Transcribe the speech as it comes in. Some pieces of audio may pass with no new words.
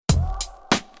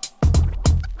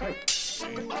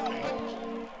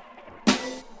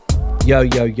Yo,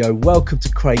 yo, yo, welcome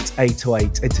to Crate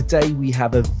 808, and today we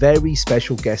have a very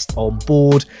special guest on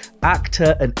board.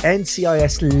 Actor and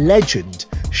NCIS legend,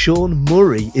 Sean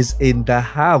Murray, is in the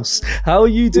house. How are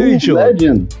you doing,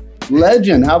 Sean?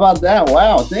 Legend. How about that?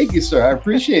 Wow. Thank you, sir. I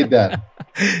appreciate that.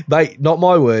 Mate, not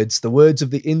my words, the words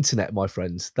of the internet, my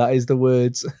friends. That is the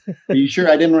words. Are you sure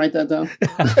I didn't write that down?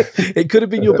 It could have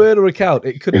been your burner account.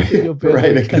 It could have been your burner Right,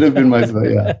 account. it could have been myself,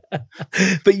 yeah.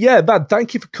 But yeah, man,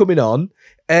 thank you for coming on.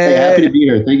 Hey, happy to be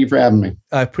here. Thank you for having me.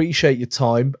 I appreciate your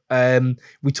time.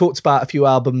 We talked about a few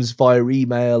albums via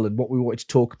email and what we wanted to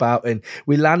talk about, and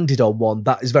we landed on one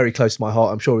that is very close to my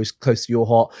heart. I'm sure it's close to your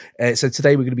heart. So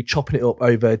today we're going to be chopping it up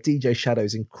over DJ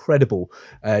Shadow's incredible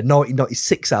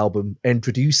 1996 album,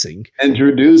 Endtroducing.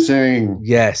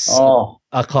 Yes. Oh,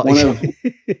 I can't.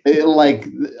 Like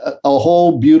a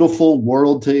whole beautiful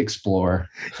world to explore.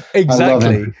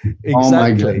 Exactly. Oh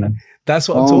my goodness. That's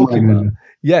what I'm talking about.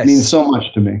 Yes. It means so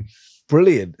much to me.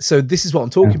 Brilliant. So this is what I'm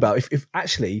talking about. If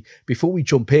actually, before we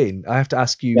jump in, I have to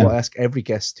ask you, I ask every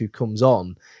guest who comes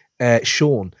on,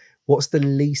 Sean, what's the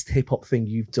least hip hop thing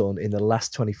you've done in the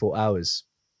last 24 hours?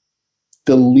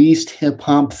 The least hip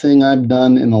hop thing I've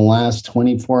done in the last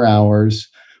 24 hours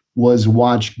was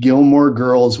watch Gilmore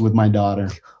Girls with my daughter.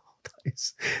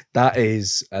 That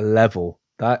is a level.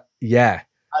 I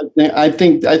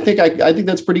think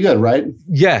that's pretty good, right?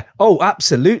 Yeah. Oh,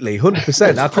 absolutely,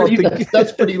 100%.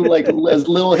 That's pretty like as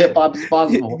little hip hop as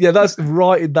possible. Yeah, that's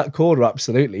right in that corner.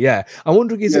 Absolutely. Yeah. I'm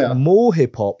wondering, is it more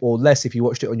hip hop or less if you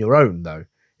watched it on your own though?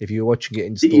 If you're watching it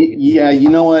in store? Yeah, you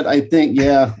know what? I think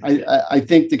I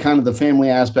think the kind of the family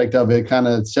aspect of it kind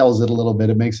of sells it a little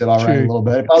bit. It makes it all right a little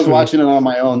bit. If I was watching it on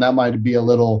my own, that might be a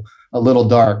little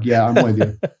dark. Yeah, I'm with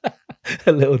you.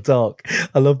 A little dark.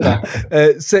 I love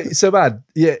that. So man,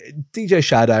 yeah, DJ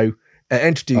Shadow,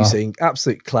 Endtroducing,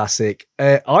 absolute classic.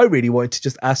 I really wanted to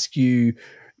just ask you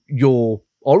your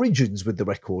origins with the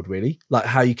record, really, like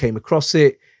how you came across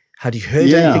it. Had you heard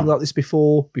anything like this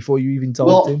before you even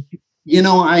dived in? You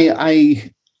know,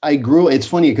 I grew. It's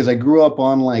funny because I grew up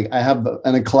on I have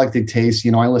an eclectic taste.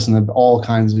 You know, I listen to all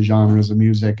kinds of genres of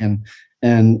music and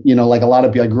you know, like a lot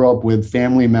of people, I grew up with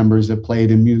family members that played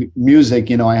in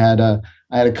music. You know, I had a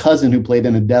cousin who played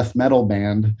in a death metal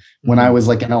band when I was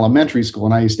like in elementary school,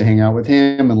 and I used to hang out with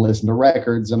him and listen to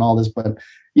records and all this. But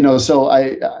you know, so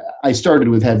I started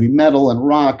with heavy metal and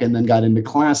rock, and then got into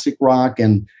classic rock,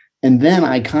 and then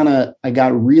I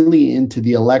got really into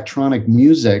the electronic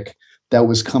music that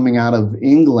was coming out of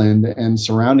England and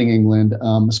surrounding England,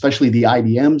 especially the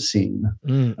IDM scene,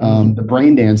 the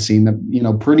brain dance scene that, you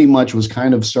know, pretty much was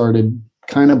kind of started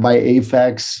kind of by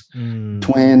Aphex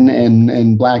Twin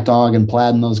and Black Dog and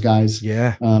Plaid and those guys.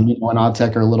 Yeah. You know, and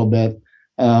Oddtecker a little bit.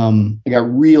 I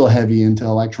got real heavy into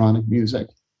electronic music.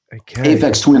 Okay.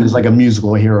 Aphex Twin is like a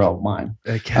musical hero of mine.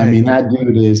 Okay. I mean, that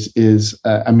dude is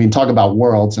I mean, talk about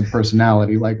worlds and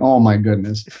personality, like, oh my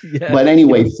goodness. Yeah. But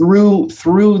anyway, through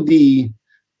the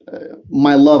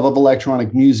my love of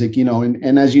electronic music, you know,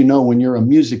 and as you know, when you're a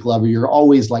music lover, you're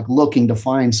always like looking to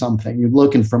find something. You're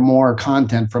looking for more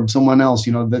content from someone else,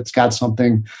 you know, that's got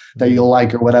something that you'll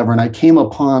like or whatever. And I came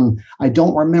upon, I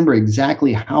don't remember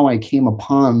exactly how I came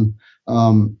upon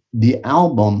the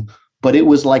album, but it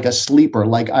was like a sleeper.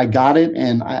 Like I got it,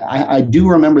 and I do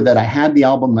remember that I had the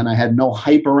album and I had no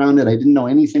hype around it. I didn't know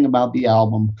anything about the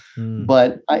album,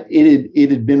 but it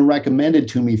had been recommended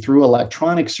to me through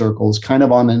electronic circles, kind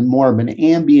of on a more of an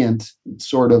ambient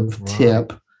sort of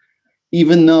tip,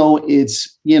 even though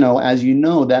it's, you know, as you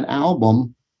know, that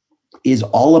album is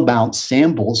all about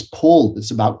samples pulled.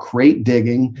 It's about crate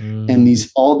digging and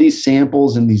all these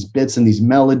samples and these bits and these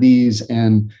melodies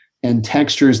and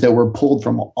textures that were pulled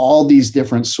from all these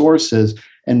different sources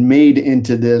and made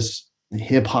into this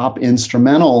hip hop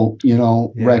instrumental, you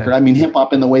know, record. I mean, hip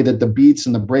hop in the way that the beats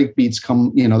and the break beats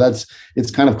come, you know,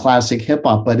 it's kind of classic hip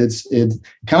hop, but it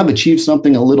kind of achieves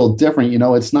something a little different. You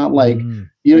know, it's not like,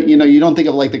 you know, you don't think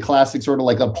of like the classic sort of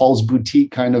like a Paul's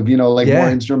Boutique kind of, you know, like more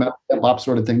instrumental hip hop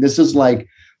sort of thing. This is like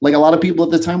a lot of people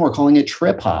at the time were calling it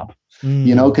trip hop.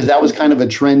 You know, because that was kind of a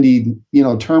trendy, you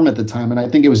know, term at the time. And I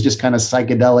think it was just kind of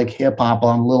psychedelic hip hop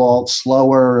on a little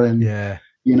slower. And,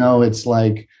 you know, it's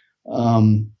like, I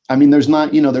mean,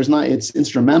 it's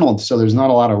instrumental. So there's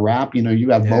not a lot of rap, you know, you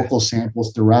have vocal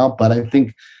samples throughout. But I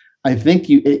think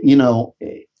you know,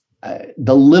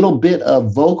 the little bit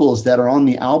of vocals that are on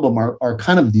the album are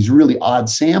kind of these really odd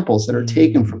samples that are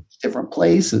taken from different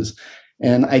places.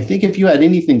 And I think if you had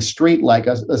anything straight, like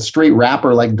a straight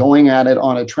rapper, like going at it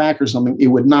on a track or something, it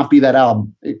would not be that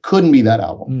album. It couldn't be that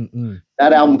album.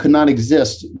 That album could not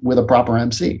exist with a proper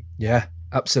MC. Yeah.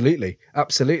 Absolutely,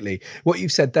 absolutely. What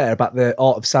you've said there about the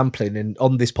art of sampling, and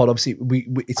on this pod, obviously, we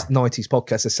it's 90s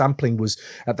podcast. The sampling was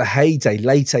at the heyday,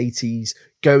 late 80s,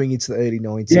 going into the early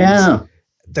 90s. Yeah.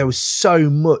 There was so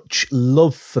much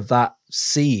love for that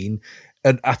scene.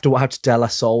 And after what happened to De La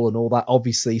Soul and all that,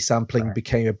 obviously sampling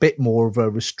became a bit more of a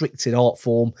restricted art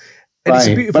form. And it's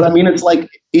a beautiful. But I mean, it's like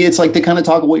the kind of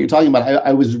talk of what you're talking about.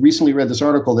 I was recently read this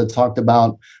article that talked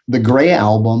about the Gray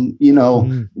album, you know,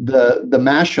 the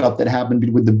mashup that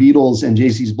happened with the Beatles and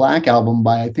Jay-Z's Black album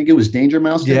by, I think it was Danger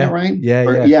Mouse, did that right?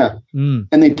 Yeah. And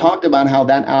they talked about how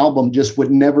that album just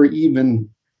would never even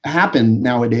happen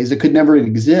nowadays. It could never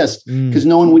exist because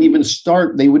no one would even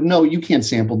start. They would know you can't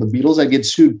sample the Beatles. I'd get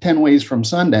sued 10 ways from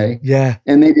Sunday. Yeah.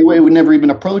 And they would never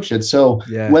even approach it. So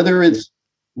whether it's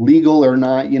legal or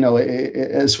not, you know,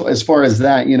 as far as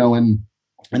that, you know, and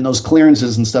those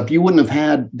clearances and stuff, you wouldn't have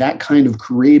had that kind of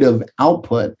creative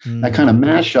output, that kind of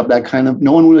mashup, that kind of,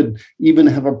 no one would even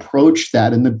have approached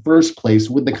that in the first place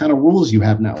with the kind of rules you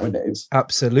have nowadays.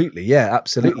 Absolutely. Yeah,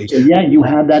 absolutely. So yeah, you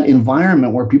had that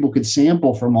environment where people could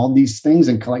sample from all these things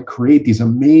and like create these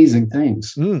amazing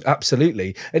things.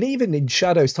 Absolutely. And even in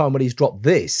Shadow's time when he's dropped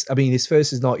this, I mean, his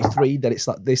first is 93, then it's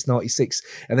like this 96,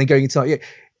 and then going into 98.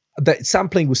 That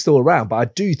sampling was still around, but I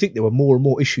do think there were more and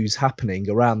more issues happening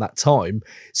around that time.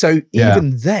 So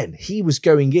even then, he was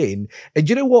going in. And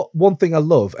you know what? One thing I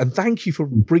love, and thank you for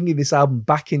bringing this album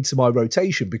back into my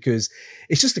rotation, because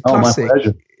it's just a classic.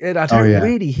 And I don't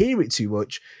really hear it too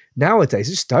much nowadays.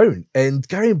 I just don't. And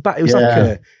going back, it was like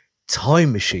a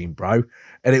time machine, bro.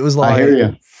 And it was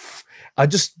like, I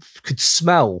just could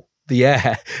smell the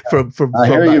air from I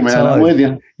hear that you, man. time. I'm with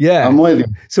you. Yeah, I'm with you.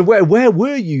 So where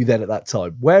were you then at that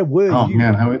time? Where were you? Oh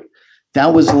man,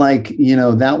 that was like, you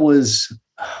know, that was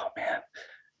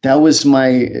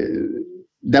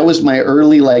my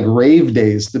early like rave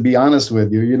days, to be honest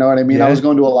with you. You know what I mean? I was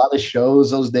going to a lot of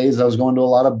shows those days. I was going to a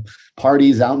lot of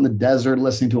parties out in the desert,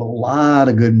 listening to a lot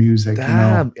of good music.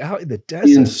 Damn, you know? Out in the desert.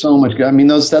 Seeing so much good. I mean,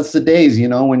 that's the days, you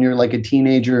know, when you're like a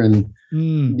teenager and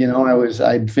you know,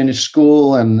 I'd finished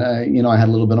school and, you know, I had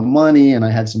a little bit of money and I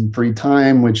had some free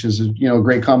time, which is, you know, a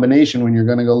great combination when you're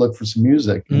going to go look for some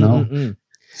music, you know?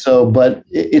 So, but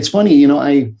it's funny, you know,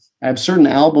 I have certain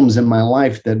albums in my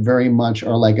life that very much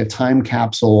are like a time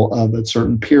capsule of a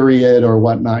certain period or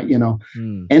whatnot, you know.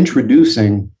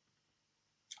 Endtroducing,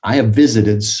 I have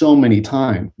visited so many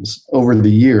times over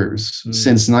the years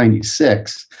since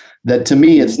 96 that to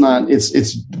me, it's like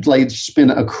it's been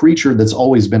a creature that's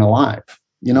always been alive.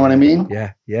 You know what I mean?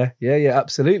 Yeah,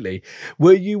 absolutely.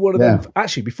 Were you one of them?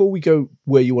 Actually, before we go,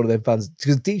 were you one of them fans?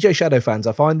 Because DJ Shadow fans,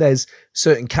 I find there's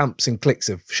certain camps and cliques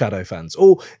of Shadow fans,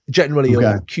 or generally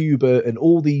of Cuba and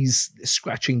all these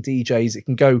scratching DJs. It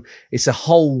can go, it's a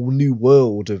whole new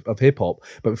world of hip hop.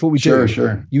 But before we do,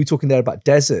 you were talking there about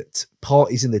desert,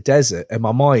 parties in the desert, and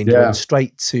my mind went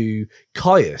straight to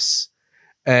Caius.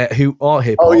 Who are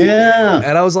hip hop. Oh, yeah.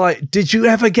 And I was like, did you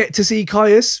ever get to see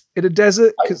Caius in a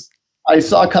desert? Because I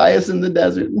saw Caius in the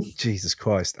desert. Jesus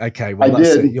Christ. Okay, well, that's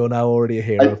it. You're now already a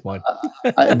hero of mine.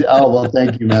 Oh, well,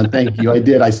 thank you, man. Thank you. I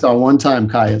did. I saw one time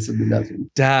Caius in the desert.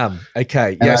 Damn.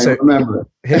 Okay. And so remember it.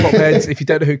 Hip hop heads, if you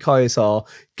don't know who Caius are,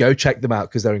 go check them out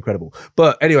because they're incredible.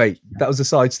 But anyway, that was a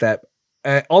sidestep.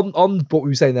 On what we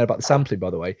were saying there about the sampling, by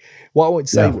the way, what I wanted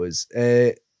to say was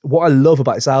what I love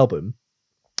about this album,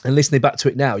 and listening back to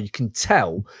it now, you can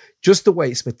tell just the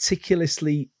way it's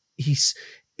meticulously, it's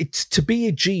to be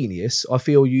a genius. I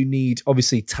feel you need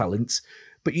obviously talent,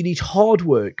 but you need hard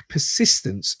work,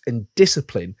 persistence, and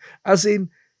discipline. As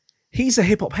in, he's a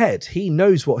hip hop head. He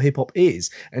knows what hip hop is.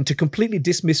 And to completely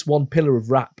dismiss one pillar of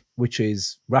rap, which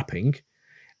is rapping.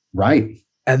 Right.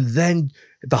 And then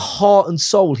the heart and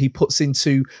soul he puts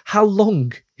into how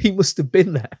long he must have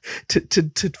been there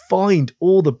to find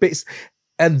all the bits.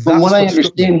 And from what I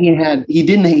understand,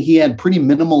 he had pretty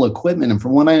minimal equipment. And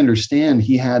from what I understand,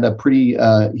 he had a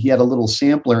little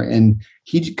sampler, and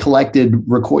he just collected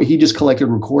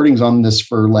recordings on this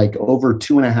for like over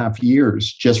 2.5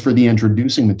 years just for the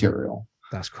introducing material.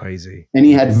 That's crazy. And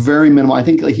he had very minimal. I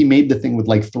think like he made the thing with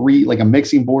like a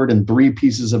mixing board and 3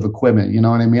 pieces of equipment. You know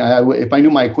what I mean? If I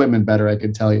knew my equipment better, I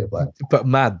could tell you. But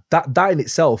man, that in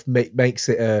itself makes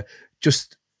it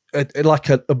just like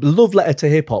a love letter to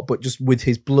hip hop, but just with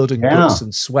his blood and guts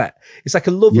and sweat. It's like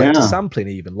a love letter to sampling,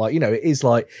 even. Like, you know, it is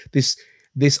like this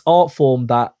art form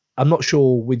that I'm not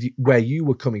sure where you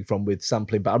were coming from with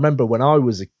sampling, but I remember when I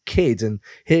was a kid and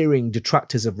hearing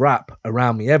detractors of rap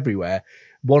around me everywhere.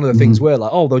 One of the things were like,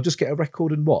 oh, they'll just get a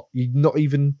record and what? You're not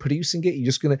even producing it. You're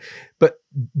just going to, but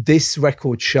this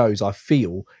record shows, I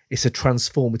feel it's a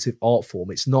transformative art form.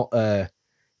 It's not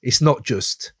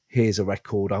just, here's a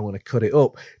record, I want to cut it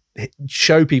up.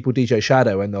 show people DJ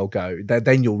Shadow and they'll go,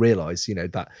 then you'll realize,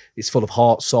 that it's full of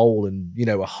heart, soul, and,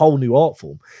 a whole new art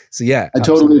form. So yeah, I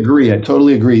totally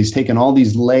agree. He's taken all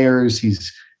these layers.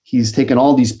 He's taken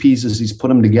all these pieces. He's put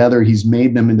them together. He's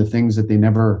made them into things that they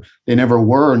never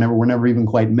were even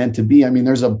quite meant to be. I mean,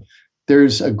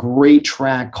 there's a great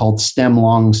track called Stem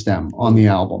Long Stem on the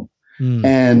album.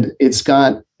 And it's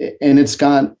got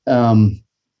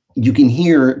you can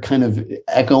hear kind of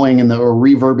echoing or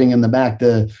reverbing in the back,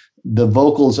 the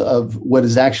vocals of what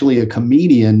is actually a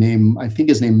comedian I think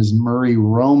his name is Murray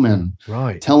Roman,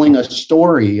 right, telling a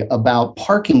story about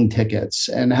parking tickets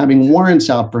and having warrants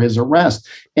out for his arrest.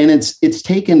 And it's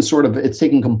taken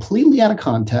completely out of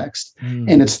context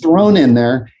and it's thrown in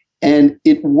there. And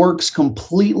it works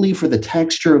completely for the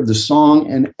texture of the song,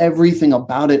 and everything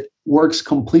about it works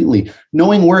completely.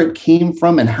 Knowing where it came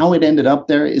from and how it ended up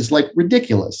there is like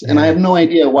ridiculous. And I have no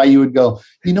idea why you would go,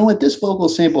 you know what, this vocal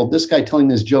sample of this guy telling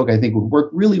this joke, I think would work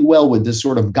really well with this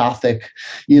sort of gothic,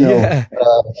 violin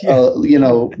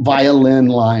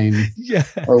line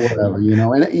or whatever,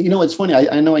 And, it's funny.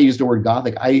 I know I used the word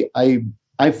gothic.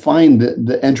 I find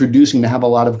the Endtroducing to have a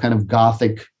lot of kind of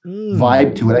gothic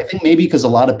vibe to it. I think maybe because a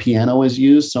lot of piano is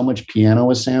used, so much piano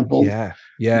is sampled. Yeah.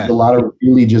 There's a lot of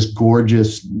really just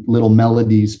gorgeous little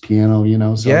melodies, piano,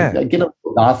 So I get a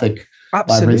gothic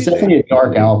vibe. It's definitely a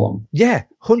dark album. Yeah,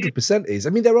 100% is. I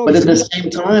mean, there are. But at the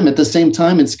same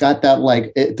time, it's got that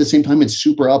at the same time, it's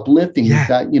super uplifting. You've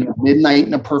got, Midnight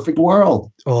in a Perfect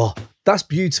World. Oh, that's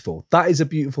beautiful. That is a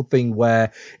beautiful thing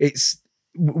where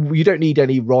you don't need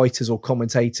any writers or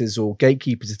commentators or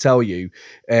gatekeepers to tell you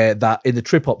that in the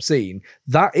trip hop scene,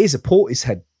 that is a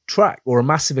Portishead track or a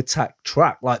Massive Attack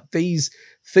track. Like, these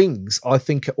things I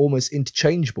think are almost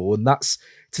interchangeable, and that's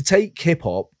to take hip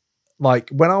hop. Like,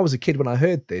 when I was a kid, when I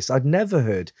heard this, I didn't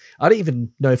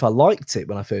even know if I liked it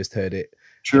when I first heard it.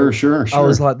 Sure. I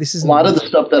was like, this is a lot of the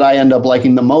stuff that I end up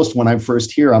liking the most when I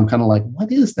first hear. I'm kind of like, what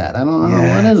is that? I don't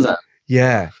know. What is that?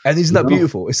 Yeah, and isn't that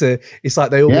beautiful? It's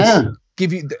like they almost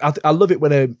give you. I love it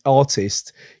when an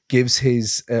artist gives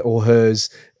his or hers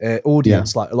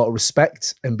audience like a lot of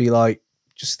respect and be like,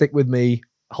 just stick with me.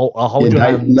 I'll hold your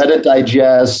hand. Let it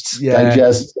digest. Let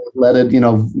it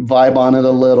vibe on it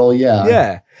a little.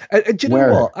 Yeah. And do you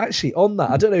know what? Actually, on that,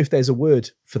 I don't know if there's a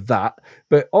word for that,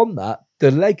 but on that,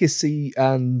 the legacy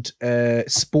and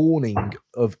spawning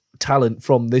of talent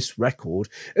from this record,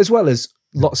 as well as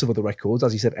lots of other records.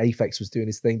 As you said, Aphex was doing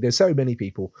his thing. There's so many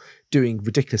people doing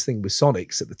ridiculous things with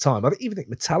Sonics at the time. I even think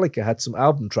Metallica had some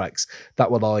album tracks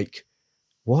that were like,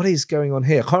 what is going on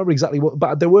here? I can't remember exactly what,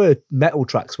 but there were metal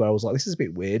tracks where I was like, this is a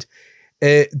bit weird.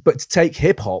 But to take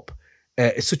hip hop,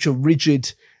 it's such a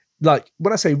rigid, like,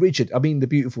 when I say rigid, I mean the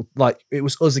beautiful, like, it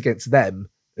was us against them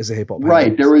as a hip hop.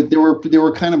 Right. There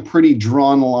were kind of pretty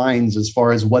drawn lines as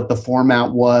far as what the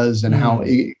format was and how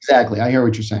exactly. I hear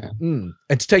what you're saying.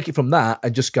 And to take it from that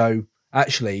and just go,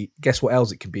 actually, guess what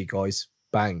else it can be, guys?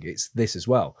 Bang, it's this as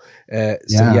well. So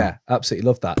yeah, absolutely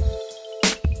love that.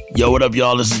 Yo, what up,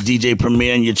 y'all? This is DJ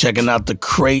Premier, and you're checking out the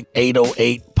Crate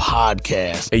 808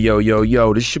 podcast. Hey,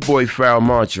 yo, this your boy Farrell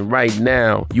March, and right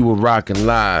now, you are rocking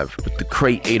live with the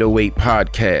Crate 808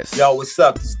 podcast. Yo, what's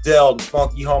up? It's Del, the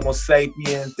funky homo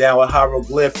sapien, down with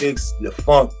hieroglyphics, the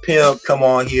funk pimp. Come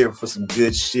on here for some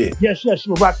good shit. Yes, you're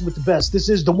rocking with the best. This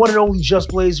is the one and only Just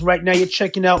Blaze. Right now, you're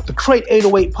checking out the Crate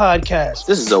 808 podcast.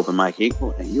 This is Open Mike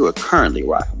Equal, and you are currently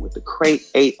rocking with the Crate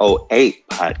 808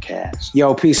 podcast.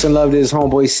 Yo, peace and love to this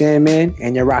homeboy Sandman,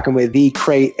 and you're rocking with the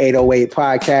Crate 808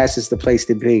 podcast. It's the place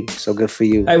to be. So good for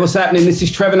you. Hey, what's happening? This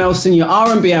is Trevor Nelson, your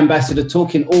R&B ambassador,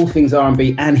 talking all things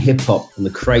R&B and hip hop on the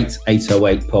Crate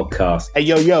 808 podcast. Hey,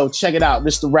 yo, check it out.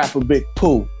 This the rapper Big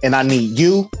Pooh, and I need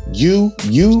you,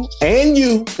 and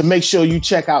you to make sure you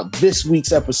check out this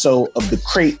week's episode of the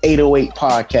Crate 808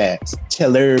 podcast.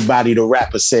 Tell everybody the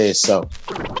rapper says so.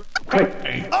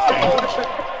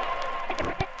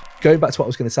 Going back to what I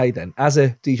was going to say then, as a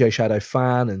DJ Shadow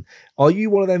fan, and are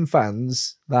you one of them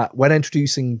fans that when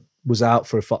Endtroducing was out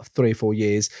for 3 or 4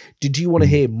 years, did you want to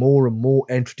hear more and more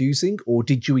Endtroducing, or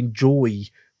did you enjoy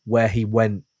where he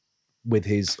went with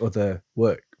his other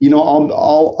work?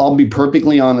 I'll be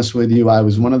perfectly honest with you. I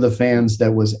was one of the fans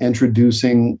that was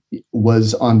Endtroducing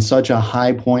was on such a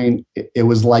high point. It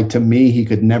was like, to me, he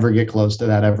could never get close to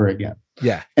that ever again.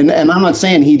 Yeah. And I'm not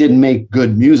saying he didn't make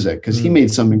good music, because he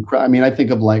made some incredible, I mean, I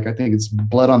think it's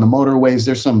Blood on the Motorways.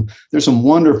 There's some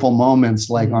wonderful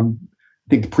moments, like on, I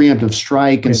think, Preemptive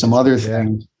Strike and some other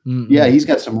things. Mm-hmm. Yeah, he's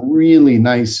got some really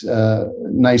nice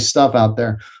stuff out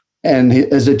there, and he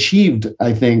has achieved,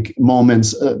 I think,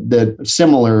 moments that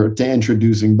similar to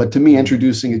Endtroducing. But to me,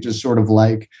 Endtroducing is just sort of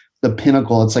like the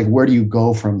pinnacle. It's like, where do you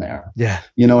go from there? Yeah.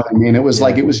 You know what I mean? It was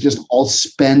like, it was just all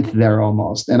spent there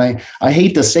almost. And I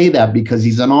hate to say that because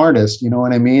he's an artist, you know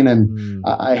what I mean? And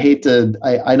I hate to,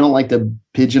 I don't like to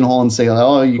pigeonhole and say,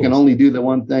 oh, you can only do the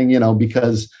one thing, you know,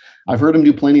 because I've heard him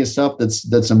do plenty of stuff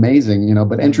that's amazing, you know,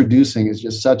 but Introducing is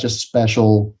just such a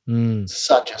special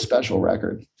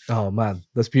record. Oh man,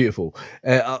 that's beautiful.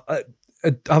 I'm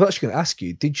actually going to ask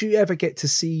you, did you ever get to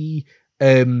see,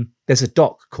 there's a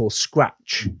doc called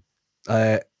Scratch,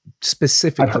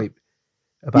 specifically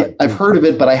about... Yeah, I've heard of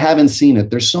it, but I haven't seen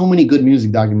it. There's so many good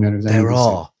music documentaries.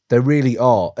 There really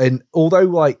are. And although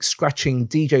like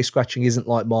DJ scratching isn't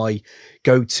like my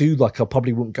go-to, like I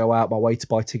probably wouldn't go out my way to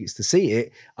buy tickets to see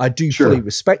it, I do fully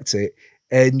respect it.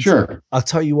 And I'll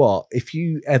tell you what, if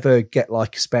you ever get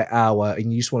like a spare hour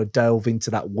and you just want to delve into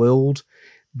that world,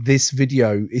 this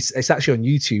video it's actually on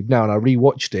YouTube now, and I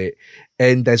rewatched it,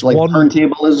 and there's like one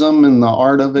turntablism and the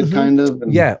art of it, kind of,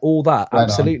 and all that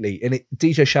absolutely. And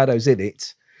DJ Shadow's in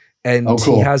it, and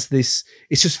he has this.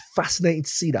 It's just fascinating to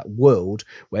see that world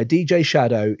where DJ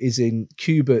Shadow is in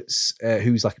Cubert's,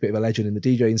 who's like a bit of a legend in the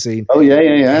DJing scene. Oh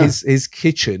yeah. His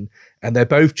kitchen, and they're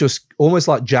both just almost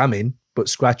like jamming but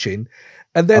scratching,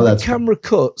 and then the camera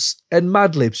cuts, and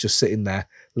Madlib's just sitting there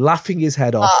laughing his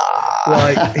head off.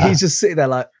 Like he's just sitting there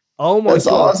like, oh my God.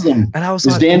 Awesome. And I was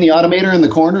like, Dan the Automator in the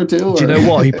corner too? Do you know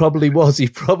what? He probably was. He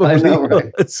probably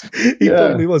was. He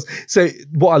probably was. So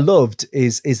what I loved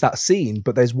is that scene,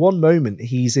 but there's one moment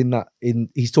he's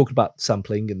he's talking about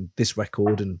sampling and this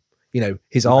record and, you know,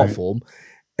 his art form.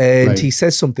 And he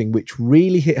says something which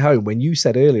really hit home when you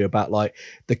said earlier about like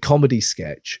the comedy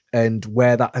sketch and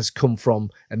where that has come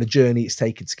from and the journey it's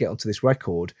taken to get onto this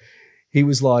record. He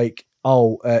was like,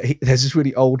 there's this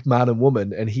really old man and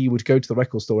woman, and he would go to the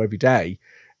record store every day,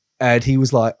 and he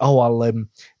was like,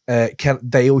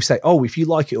 they always say, if you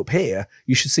like it up here,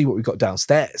 you should see what we've got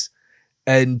downstairs.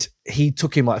 And he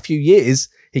took him like a few years.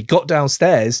 He got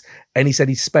downstairs, and he said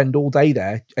he'd spend all day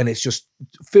there, and it's just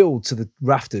filled to the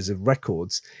rafters of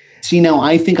records. See, now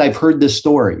I think I've heard this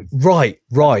story. Right.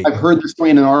 I've heard this story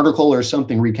in an article or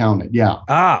something recounted. Yeah.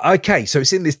 Okay. So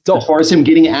it's in this doc. As far as him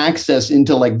getting access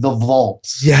into like the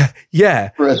vaults. Yeah.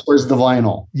 As far as the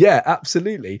vinyl. Yeah,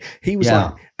 absolutely. He was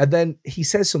like, and then he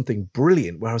says something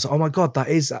brilliant where I was like, oh my God, that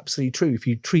is absolutely true. If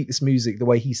you treat this music the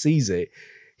way he sees it,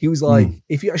 he was like,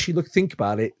 if you actually think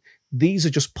about it, these are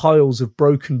just piles of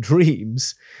broken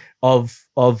dreams of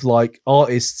like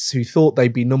artists who thought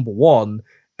they'd be number one,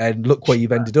 and look where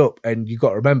you've ended up. And you got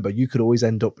to remember, you could always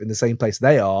end up in the same place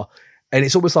they are. And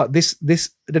it's almost like this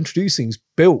Introducing's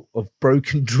built of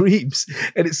broken dreams.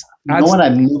 And it's, you know what?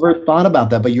 I've never thought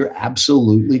about that, but you're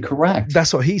absolutely correct.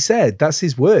 That's what he said. That's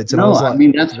his words. And I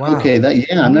mean, that's okay.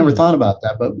 I've never thought about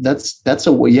that, but that's that's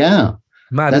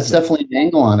definitely an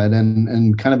angle on it,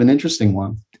 and kind of an interesting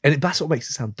one. And that's what makes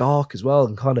it sound dark as well,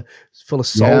 and kind of full of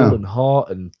soul and heart,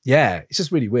 and it's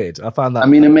just really weird. I found that. I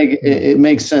mean, it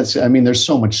makes sense. I mean, there's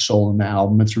so much soul in the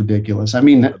album; it's ridiculous. I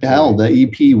mean, hell, the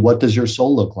EP "What Does Your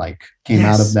Soul Look Like" came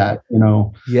out of that. You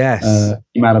know,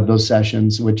 came out of those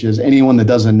sessions. Which is, anyone that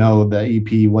doesn't know the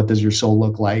EP "What Does Your Soul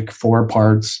Look Like," 4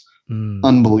 parts,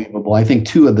 unbelievable. I think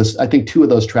two of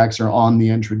those tracks are on the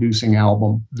Introducing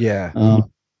album. Yeah.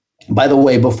 By the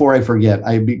way, before I forget,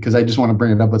 because I just want to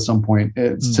bring it up at some point,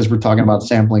 since we're talking about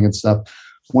sampling and stuff,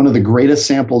 one of the greatest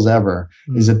samples ever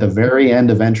is at the very end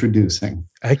of Introducing.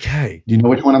 Okay. Do you know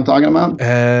which one I'm talking about?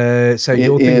 So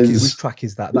you're thinking, which track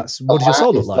is that? That's What Does Your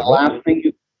Soul Look Like?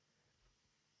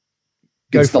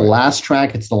 It's the last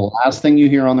track. It's the last thing you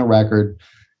hear on the record.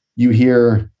 You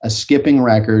hear a skipping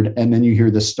record, and then you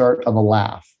hear the start of a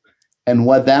laugh. And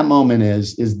what that moment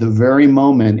is the very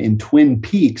moment in Twin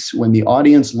Peaks when the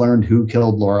audience learned who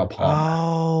killed Laura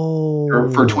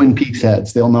Palmer. For Twin Peaks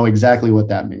heads, they'll know exactly what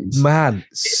that means. Man,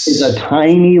 it's a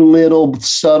tiny little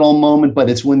subtle moment, but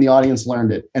it's when the audience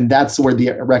learned it. And that's where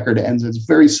the record ends. It's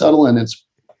very subtle and it's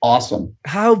awesome.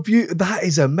 How beautiful. That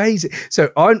is amazing.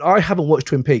 So I haven't watched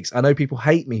Twin Peaks. I know people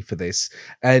hate me for this.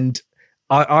 And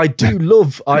I do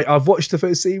love. I've watched the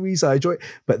first series. I enjoy it,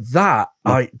 but that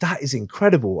is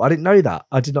incredible. I didn't know that.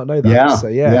 I did not know that. Yeah, so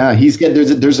yeah. He's got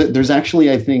there's actually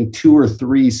I think 2 or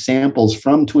 3 samples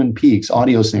from Twin Peaks,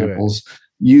 audio samples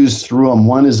used through them.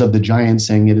 One is of the giant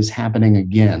saying "It is happening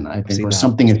again," I think, or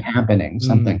something is happening,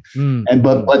 something. And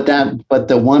but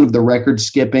the one of the record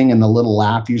skipping and the little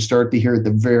laugh you start to hear at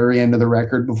the very end of the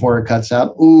record before it cuts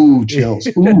out. Ooh, chills.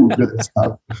 Ooh, good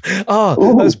stuff.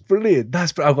 That's brilliant.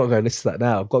 I've got to go listen to that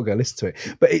now. I've got to go listen to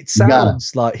it. But it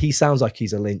sounds like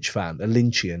he's a Lynch fan, a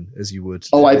Lynchian, as you would.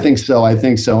 Oh, I think so.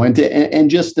 And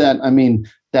just that. I mean,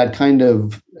 that kind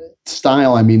of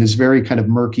style, I mean, is very kind of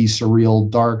murky, surreal,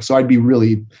 dark. So I'd be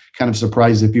really kind of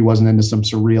surprised if he wasn't into some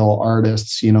surreal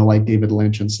artists, you know, like David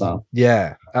Lynch and stuff.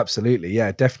 Yeah, absolutely.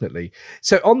 Yeah, definitely.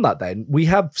 So on that then, we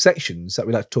have sections that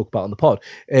we like to talk about on the pod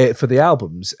for the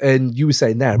albums. And you were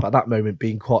saying there about that moment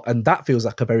being quite, and that feels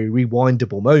like a very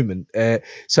rewindable moment.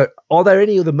 So are there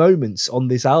any other moments on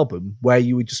this album where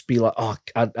you would just be like, oh,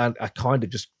 I kind of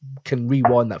just can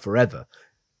rewind that forever?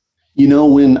 You know,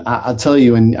 when I'll tell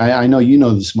you, and I know you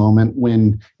know this moment,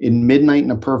 when in Midnight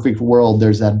in a Perfect World,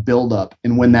 there's that buildup.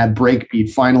 And when that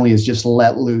breakbeat finally is just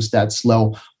let loose, that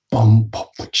slow boom, boom,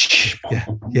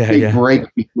 big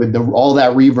breakbeat with all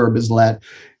that reverb is let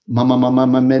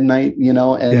mama midnight, you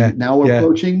know, and now we're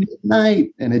approaching midnight,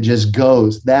 and it just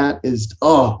goes. That is,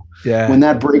 when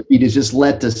that breakbeat is just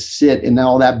let to sit in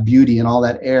all that beauty and all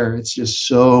that air, it's just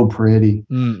so pretty.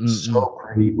 So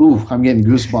pretty. Ooh, I'm getting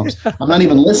goosebumps. I'm not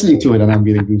even listening to it and I'm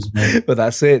getting goosebumps. But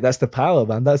that's it. That's the power,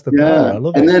 man. That's the power. I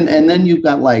love it. And then you've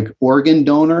got like Organ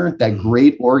Donor, that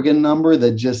great organ number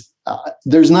that just,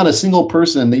 there's not a single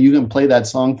person that you can play that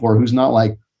song for who's not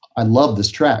like, I love this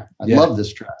track. I love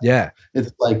this track. Yeah.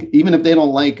 It's like, even if they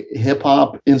don't like hip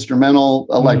hop, instrumental,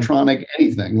 electronic,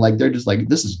 anything, like they're just like,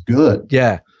 this is good.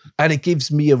 Yeah. And it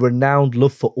gives me a renowned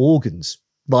love for organs.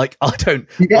 Like I don't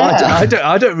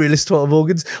really listen to a lot of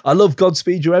organs. I love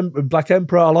Godspeed Your Black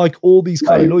Emperor. I like all these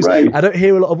kind of noises. I don't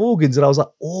hear a lot of organs, and I was like,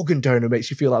 Organ Donor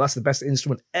makes you feel like that's the best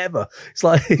instrument ever. It's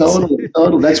like totally.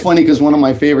 That's funny because one of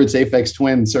my favorites, Aphex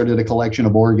Twin, started a collection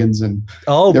of organs, and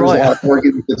there was a lot of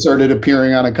organs that started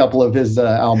appearing on a couple of his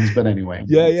albums. But anyway,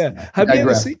 Have you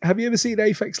ever seen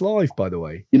Aphex live? By the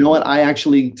way, you know what? I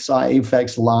actually saw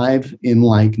Aphex live in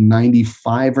like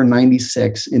 '95 or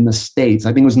 '96 in the States.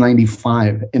 I think it was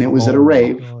 '95. And it was at a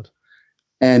rave,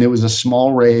 and it was a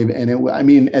small rave. And I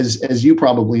mean, as you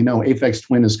probably know, Aphex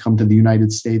Twin has come to the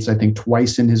United States, I think,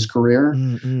 twice in his career.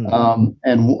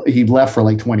 And he left for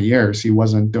like 20 years. He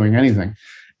wasn't doing anything.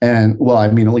 And well, I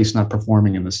mean, at least not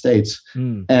performing in the States.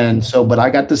 And so, but I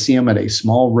got to see him at a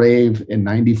small rave in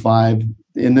 '95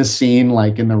 in the scene,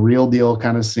 like in the Real Deal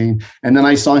kind of scene. And then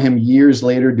I saw him years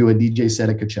later do a DJ set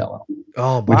at Coachella.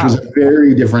 Which was a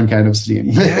very different kind of scene.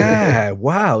 Yeah,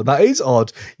 wow, that is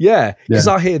odd. Yeah, because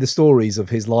I hear the stories of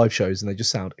his live shows and they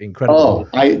just sound incredible.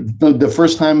 The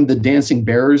first time the dancing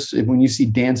bears, when you see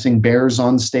dancing bears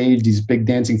on stage, these big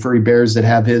dancing furry bears that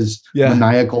have his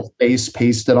maniacal face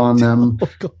pasted on them,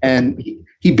 and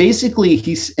he basically,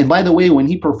 and by the way, when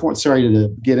he performs, sorry to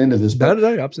get into this, but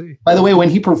no, absolutely. By the way, when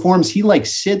he performs, he like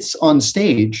sits on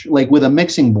stage, like with a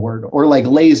mixing board, or like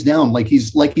lays down, like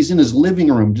he's in his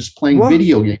living room, just playing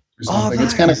video games or something.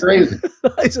 It's kind of crazy.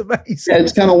 It's amazing. Yeah,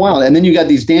 it's kind of wild. And then you got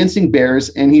these dancing bears,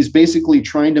 and he's basically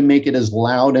trying to make it as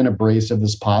loud and abrasive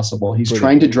as possible. He's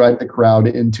trying to drive the crowd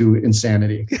into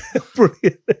insanity.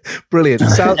 Brilliant.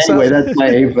 Anyway, that's my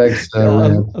Aphex.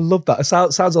 I love that. It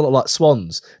sounds a lot like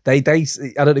Swans. They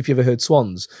I don't know if you ever heard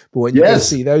Swans, but when you go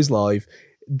see those live,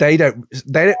 they don't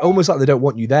almost like they don't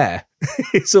want you there.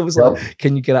 It's almost like,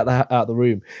 can you get out the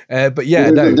room? But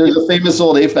there's a famous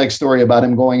old Aphex story about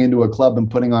him going into a club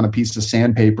and putting on a piece of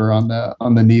sandpaper on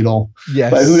the needle.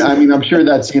 Yes, but I'm sure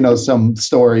that's some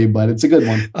story, but it's a good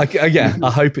one. I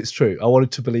hope it's true. I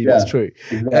wanted to believe it's true.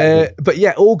 Exactly. But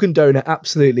yeah, Organ Donor,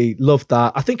 absolutely loved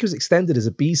that. I think it was extended as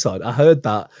a B-side. I heard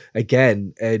that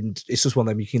again, and it's just one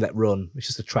of them you can let run. It's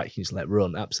just a track you can just let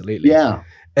run. Absolutely. Yeah.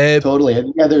 Totally.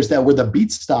 And there's that where the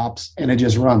beat stops and it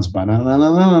just runs.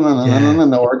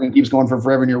 And the organ keeps going for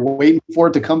forever, and you're waiting for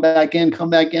it to come back in,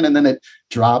 and then it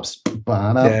drops.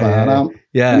 And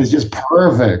it's just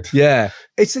perfect. Yeah.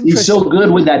 It's interesting. He's so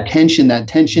good with that tension and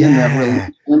that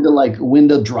release, when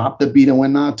to drop the beat and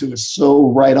when not to, is so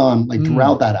right on, like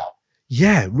throughout that out.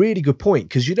 Yeah, really good point.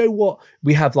 Because you know what?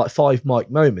 We have like 5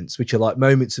 mic moments, which are like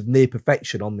moments of near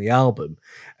perfection on the album.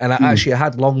 And I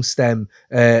had long stem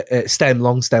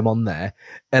on there.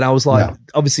 And I was like,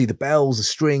 obviously the bells, the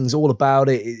strings, all about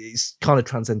it. It's kind of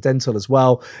transcendental as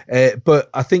well. But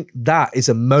I think that is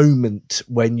a moment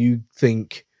when you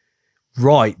think,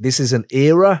 right, this is an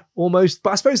era almost.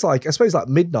 But I suppose like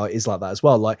Midnight is like that as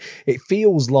well. Like it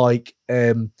feels like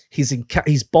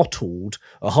he's bottled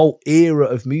a whole era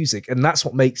of music, and that's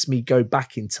what makes me go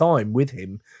back in time with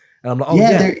him. And I'm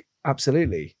like,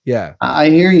 absolutely, yeah. I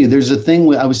hear you. There's a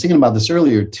thing. I was thinking about this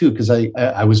earlier too, because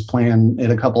I was playing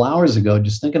it a couple hours ago,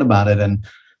 just thinking about it, and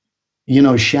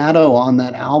Shadow on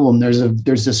that album.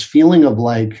 There's this feeling of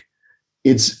like,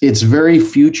 it's very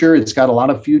future. It's got a lot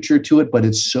of future to it, but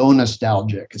it's so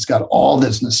nostalgic. It's got all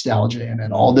this nostalgia in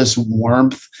it, all this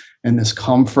warmth and this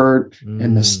comfort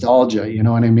and nostalgia. You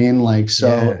know what I mean? Like,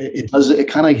 so it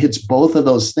kind of hits both of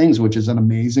those things, which is an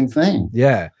amazing thing.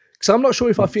 Yeah. because I'm not sure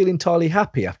if I feel entirely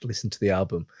happy after listening to the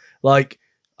album. Like,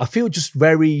 I feel just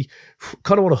very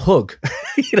kind of want to hug.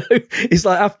 You know, it's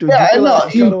like afterwards. Yeah, I know.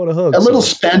 Like you kind of want to hug. A little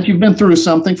spent. You've been through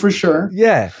something for sure.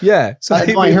 Yeah. So I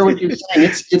hear what you're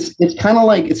saying. It's kind of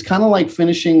like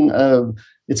finishing.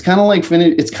 It's kind of like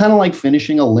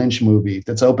finishing a Lynch movie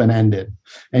that's open ended,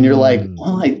 and you're like,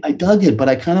 "Oh, I dug it, but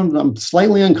I'm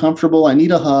slightly uncomfortable. I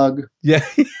need a hug." Yeah,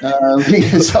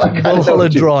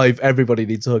 Mulholland Drive. Everybody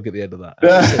needs a hug at the end of that.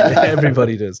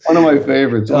 Everybody does. One of my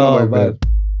favorites. Favorites.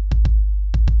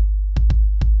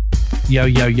 Yo,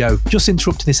 just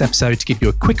interrupting this episode to give you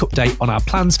a quick update on our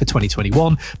plans for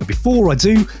 2021. But before I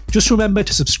do, just remember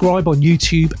to subscribe on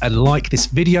YouTube and like this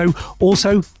video.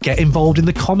 Also, get involved in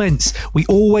the comments. We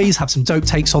always have some dope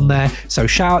takes on there. So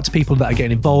shout out to people that are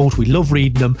getting involved. We love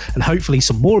reading them. And hopefully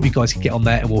some more of you guys can get on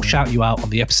there and we'll shout you out on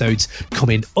the episodes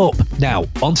coming up. Now,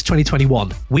 on to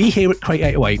 2021. We here at Crate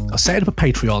 808 are setting up a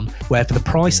Patreon where for the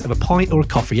price of a pint or a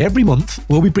coffee every month,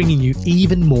 we'll be bringing you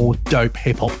even more dope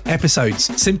hip-hop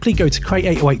episodes. Simply go to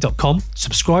crate808.com,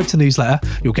 subscribe to the newsletter,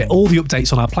 you'll get all the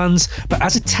updates on our plans, but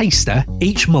as a taster,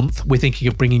 each month we're thinking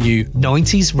of bringing you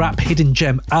 90s rap hidden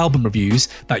gem album reviews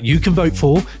that you can vote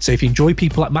for. So if you enjoy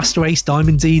people like Master Ace,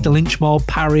 Diamond D, The Lynch Mob,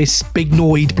 Paris, Big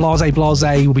Noid, Blase,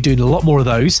 we'll be doing a lot more of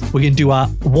those. We're going to do our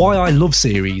Why I Love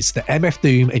series, the MF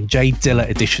Doom and J Dilla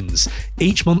editions.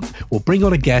 Each month we'll bring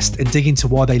on a guest and dig into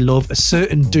why they love a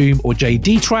certain Doom or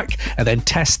JD track and then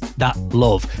test that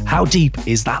love. How deep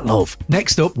is that love?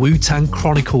 Next up, Wu-Tang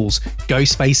Chronicles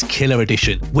Ghostface Killer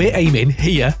Edition. We're aiming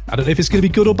here, I don't know if it's going to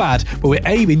be good or bad, but we're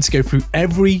aiming to go through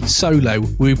every solo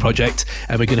Wu project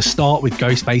and we're going to start with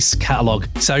Ghostface's catalogue.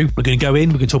 So we're going to go in,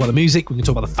 we're going to talk about the music, we're going to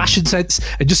talk about the fashion sense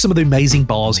and just some of the amazing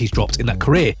bars he's dropped in that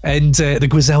career. And the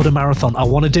Griselda Marathon, I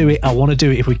want to do it.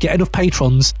 If we get enough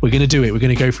patrons, we're going to do it. We're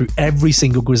going to go through every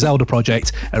single Griselda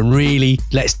project and really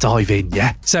let's dive in,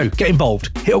 yeah? So get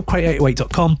involved. Hit up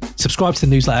crate808.com, subscribe to the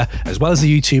newsletter as well as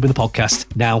the YouTube and the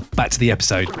podcast. Now back to the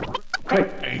episode.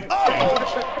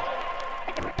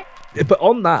 But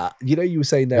on that, you know, you were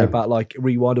saying there about like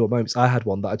rewindable moments. I had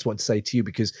one that I just wanted to say to you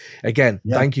because, again,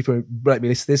 thank you for letting me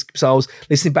listen to this. So I was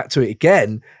listening back to it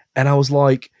again and I was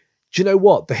like, do you know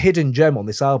what? The hidden gem on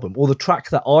this album, or the track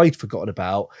that I'd forgotten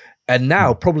about and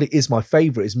now probably is my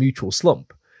favorite, is Mutual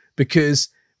Slump. Because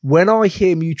when I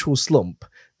hear Mutual Slump,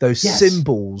 those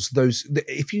cymbals,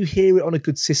 if you hear it on a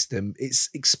good system, it's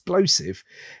explosive.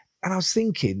 And I was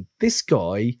thinking, this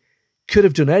guy could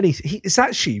have done anything. It's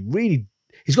actually really,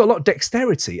 he's got a lot of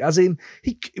dexterity. As in,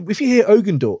 if you hear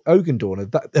organ donor,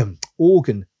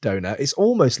 it's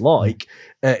almost like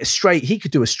he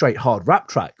could do a straight hard rap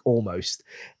track almost.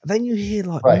 And then you hear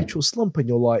like Mutual Slump and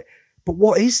you're like, but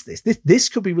what is this? This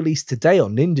could be released today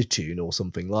on Ninja Tune or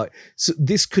something like. So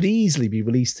this could easily be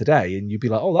released today, and you'd be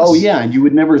like, "Oh, and you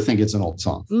would never think it's an old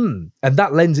song." And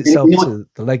that lends itself to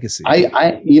the legacy.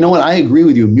 You know what? I agree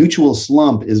with you. Mutual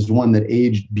Slump is one that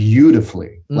aged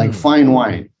beautifully, like fine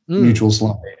wine. Mutual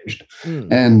Slump aged,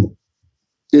 and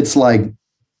it's like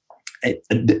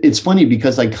it's funny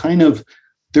because I kind of.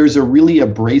 There's a really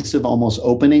abrasive, almost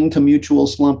opening to Mutual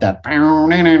Slump. That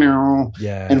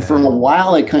and for a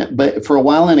while,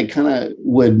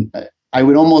 I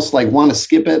would almost like want to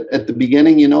skip it at the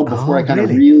beginning, you know, before I kind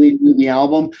of really knew the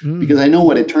album, because I know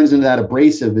what it turns into that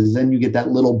abrasive is then you get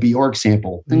that little Bjork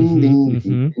sample, ding, ding,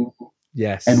 ding, ding.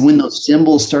 Yes, and when those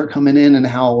cymbals start coming in, and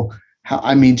how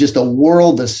I mean, just a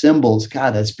world of cymbals.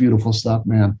 God, that's beautiful stuff,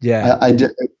 man. Yeah,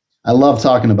 I love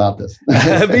talking about this.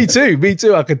 Me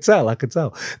too. I could tell.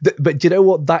 But do you know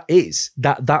what that is?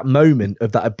 That moment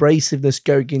of that abrasiveness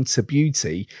going into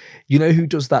beauty. You know who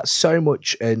does that so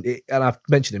much? And I've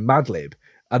mentioned in Madlib.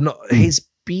 And not his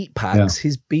beat packs,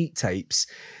 his beat tapes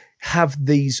have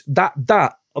these that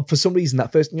for some reason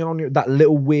that first that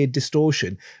little weird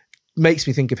distortion makes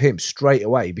me think of him straight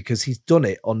away because he's done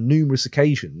it on numerous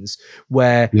occasions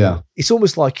where it's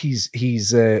almost like he's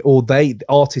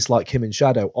artists like him and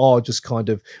Shadow are just kind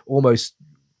of almost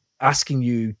asking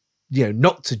you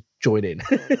not to join in.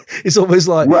 It's almost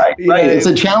like right. It's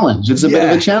a challenge. It's a bit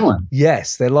of a challenge.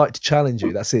 Yes, they like to challenge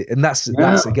you. That's it, and that's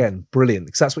again brilliant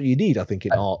because that's what you need, I think,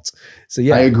 in art. So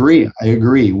I agree.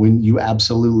 When you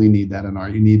absolutely need that in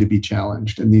art, you need to be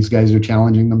challenged, and these guys are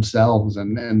challenging themselves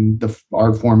and the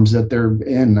art forms that they're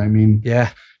in. I mean,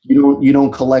 you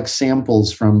don't collect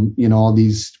samples from all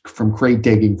these from crate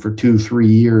digging for 2-3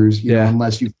 years, you know,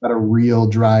 unless you've got a real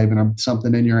drive and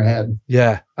something in your head.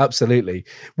 Yeah, absolutely.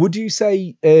 Would you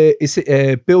say is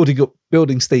it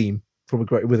building steam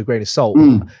with a grain of salt?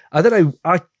 I don't know.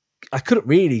 I couldn't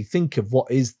really think of what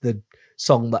is the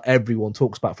song that everyone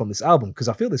talks about from this album? Because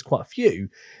I feel there's quite a few.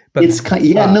 But it's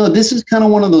this is kind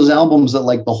of one of those albums that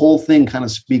like the whole thing kind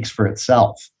of speaks for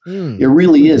itself. It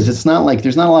really is. It's not like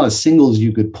there's not a lot of singles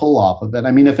you could pull off of it.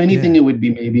 I mean, if anything, it would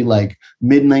be maybe like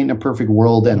Midnight in a Perfect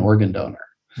World and Organ Donor.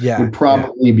 Would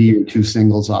probably be your two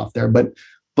singles off there. But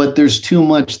there's too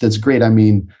much that's great. I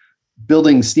mean,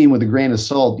 Building Steam with a Grain of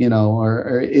Salt,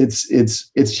 or it's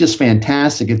just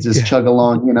fantastic. It's this chug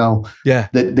along,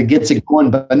 that gets it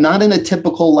going, but not in a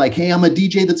typical like, hey, I'm a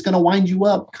DJ that's going to wind you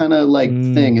up kind of like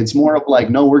thing. It's more of like,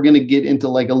 no, we're going to get into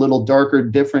like a little darker,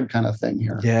 different kind of thing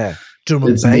here. Yeah. Drum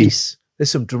and bass. There's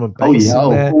some drum and bass in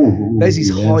there. There's these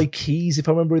high keys, if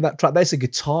I remember in that track. There's a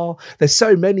guitar. There's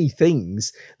so many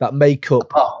things that make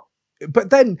up. But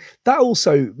then that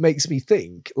also makes me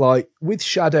think, like, with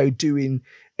Shadow doing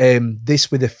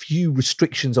this with a few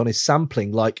restrictions on his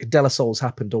sampling, like De La Soul's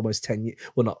happened almost 10 years.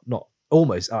 Well, not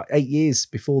almost 8 years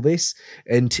before this.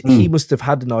 And he must have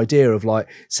had an idea of like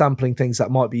sampling things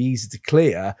that might be easy to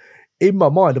clear. In my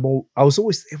mind, I was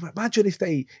always imagine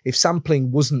if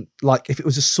sampling wasn't like, if it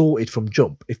was assorted from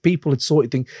jump, if people had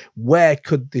sorted things, where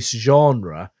could this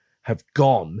genre have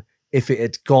gone if it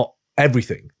had got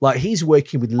everything? Like he's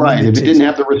working with limited, if it didn't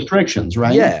have the restrictions,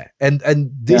 right? Yeah, and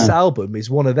this album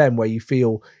is one of them where you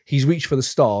feel he's reached for the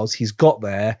stars, he's got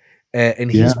there,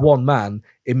 and he's one man.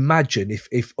 Imagine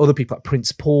if other people like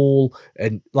Prince Paul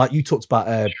and like you talked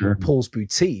about Paul's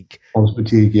Boutique,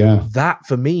 that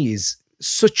for me is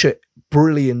such a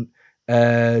brilliant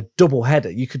double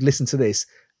header. You could listen to this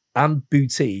and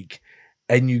Boutique,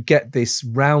 and you get this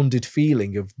rounded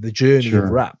feeling of the journey of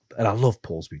rap. And I love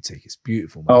Paul's Boutique. It's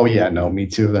beautiful, man. Oh, yeah. No, me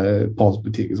too. Paul's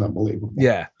Boutique is unbelievable.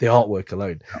 Yeah, the artwork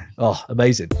alone. Oh,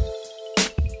 amazing.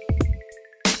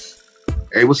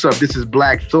 Hey, what's up? This is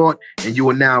Black Thought, and you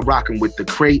are now rocking with the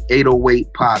Crate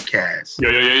 808 podcast.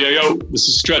 Yo. This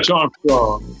is Stretch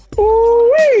Armstrong.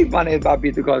 Ooh-wee. My name is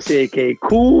Bobby Garcia, a.k.a.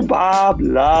 Cool Bob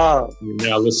Love. You're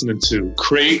now listening to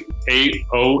Crate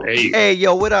 808. Hey,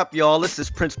 yo, what up, y'all? This is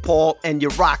Prince Paul, and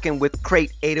you're rocking with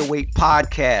Crate 808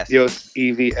 podcast. Yo, it's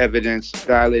Evie Evidence,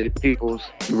 Dilated Peoples.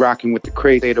 You're rocking with the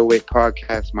Crate 808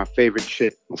 podcast, my favorite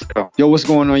shit. Let's go. Yo, what's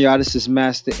going on, y'all? This is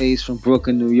Master Ace from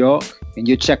Brooklyn, New York, and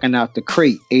you're checking out the Crate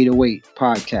 808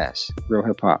 podcast. Real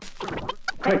hip hop.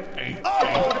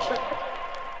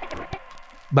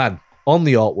 Man, on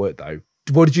the artwork though,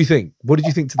 what did you think? What did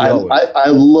you think to the artwork? I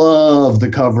love the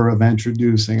cover of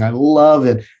Endtroducing. I love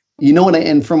it. You know what?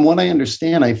 And from what I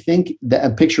understand, I think that a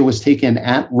picture was taken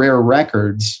at Rare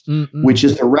Records, which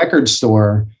is the record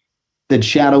store that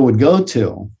Shadow would go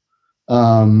to.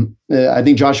 I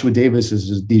think Joshua Davis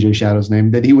is DJ Shadow's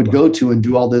name, that he would go to and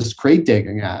do all this crate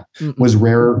digging at was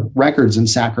Rare Records in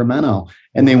Sacramento.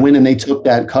 And they went and they took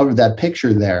that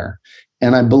picture there.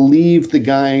 And I believe the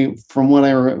guy, from what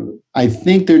I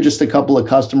think they're just a couple of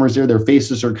customers there. Their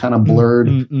faces are kind of blurred.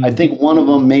 I think one of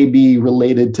them may be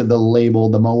related to the label,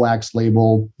 the Moax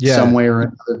label, somewhere or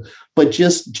another. But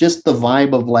just the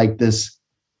vibe of like this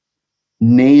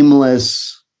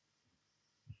nameless,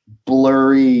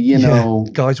 blurry,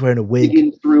 guys wearing a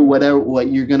wig, through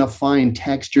what you're going to find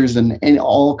textures and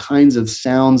all kinds of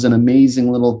sounds and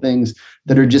amazing little things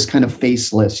that are just kind of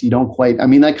faceless. You don't quite,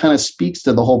 that kind of speaks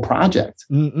to the whole project.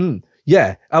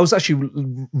 Yeah, I was actually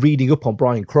reading up on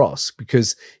Brian Cross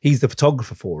because he's the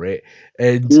photographer for it.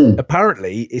 And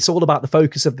apparently it's all about the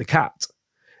focus of the cat.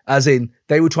 As in,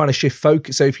 they were trying to shift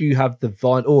focus. So if you have the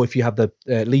vine or if you have the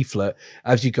leaflet,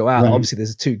 as you go out, obviously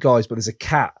there's two guys, but there's a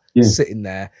cat sitting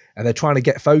there and they're trying to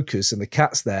get focus and the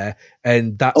cat's there.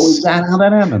 And that's... Oh, is that how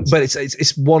that happens? But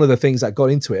it's one of the things that got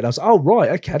into it. And I was like, oh,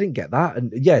 right, okay, I didn't get that.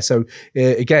 And so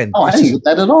again... Oh, I didn't get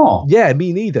that at all. Yeah,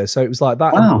 me neither. So it was like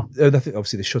that. Wow. And I think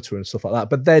obviously the shutter and stuff like that.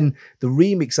 But then the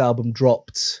remix album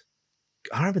dropped...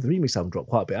 I remember the remix album dropped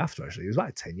quite a bit after, actually. It was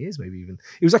like 10 years, maybe even.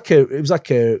 It was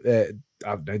like a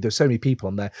I don't know, there's so many people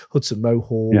on there. Hudson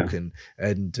Mohawk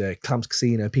and Clams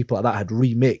Casino, people like that had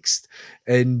remixed.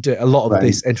 And a lot of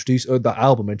this that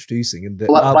album Introducing. And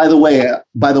by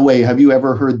the way, have you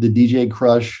ever heard the DJ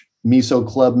Crush Miso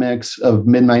Club mix of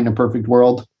Midnight in a Perfect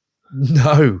World?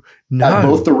 No. Got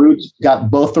both the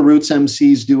Roots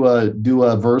MCs do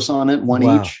a verse on it, one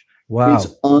each. Wow. It's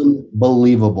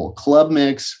unbelievable. Club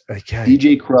mix,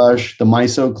 DJ Crush, the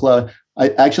Miso Club. I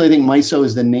think Miso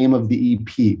is the name of the EP,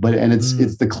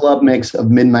 it's the club mix of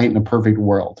Midnight in a Perfect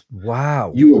World.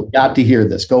 Wow. You have got to hear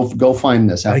this. Go find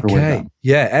this after we're done.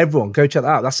 Yeah, everyone go check that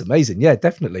out. That's amazing. Yeah,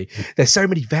 definitely. There's so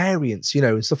many variants,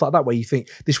 and stuff like that where you think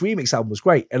this remix album was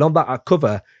great. And on that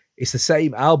cover, it's the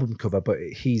same album cover, but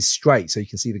he's straight. So you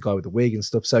can see the guy with the wig and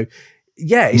stuff. So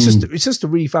yeah, it's just a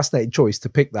really fascinating choice to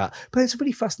pick that. But it's a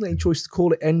really fascinating choice to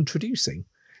call it Endtroducing.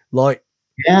 Like,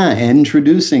 Yeah,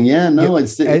 introducing. Yeah, no, You're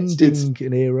it's ending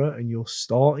an era and you're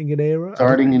starting an era.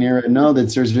 starting an era. No,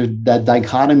 there's that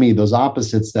dichotomy, those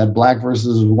opposites, that black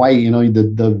versus white. You know,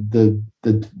 the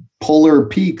polar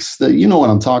peaks. That you know what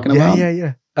I'm talking about.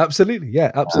 Yeah. Absolutely,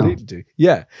 yeah, absolutely do.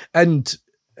 Yeah, and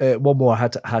one more I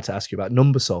had to ask you about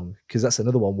Number Song, because that's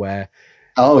another one where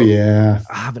oh yeah,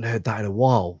 I haven't heard that in a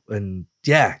while, and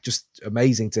yeah, just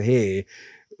amazing to hear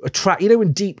a track. You know,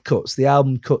 in deep cuts, the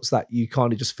album cuts that you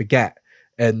kind of just forget.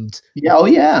 And now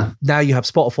you have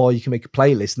Spotify, you can make a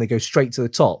playlist and they go straight to the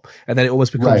top, and then it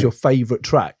almost becomes your favorite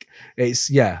track. I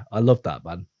love that,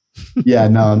 man. Yeah,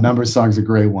 no, Number Song's a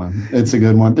great one. It's a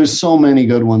good one. There's so many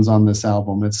good ones on this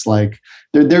album. It's like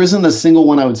there isn't a single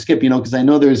one I would skip, because I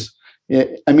know there's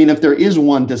if there is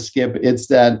one to skip, it's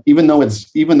that even though it's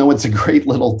a great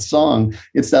little song,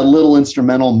 it's that little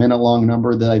instrumental minute-long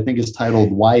number that I think is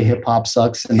titled Why Hip Hop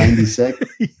Sucks in 96.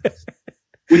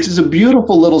 Which is a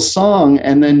beautiful little song,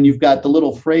 and then you've got the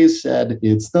little phrase said,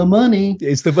 "It's the money."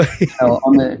 It's the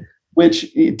money.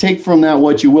 Which take from that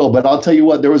what you will, but I'll tell you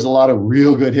what, there was a lot of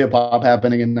real good hip hop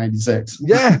happening in '96.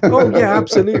 Yeah, oh yeah,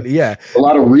 absolutely, yeah. A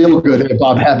lot of real good hip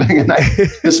hop happening in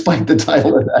 '96, despite the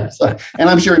title of that. So, and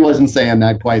I'm sure he wasn't saying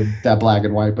that quite that black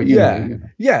and white, but you know.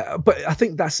 Yeah. But I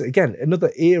think that's again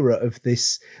another era of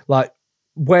this, like,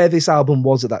 where this album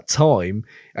was at that time.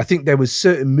 I think there was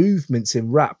certain movements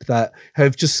in rap that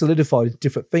have just solidified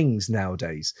different things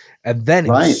nowadays. And then it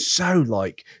was so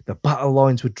like the battle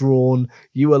lines were drawn.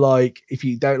 You were like, if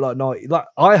you don't like night, like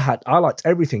I liked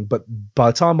everything, but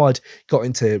by the time I'd got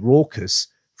into Raucous,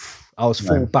 I was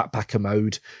full backpacker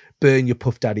mode, burn your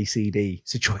Puff Daddy CD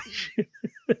situation.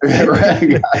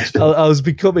 I was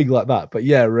becoming like that, but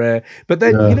but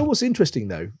then you know what's interesting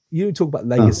though, you talk about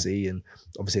legacy and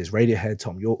obviously it's Radiohead,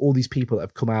 Tom, you're all these people that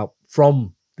have come out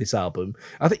from this album.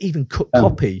 I think even Cut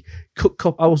Copy,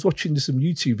 I was watching some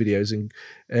YouTube videos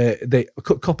and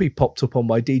Cut Copy popped up on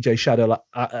my DJ Shadow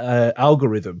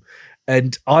algorithm,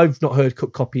 and I've not heard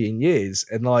Cut Copy in years,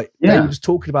 and like they were just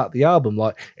talking about the album,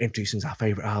 like Endtroducing's our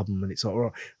favorite album, and it's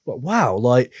like, but wow,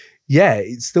 like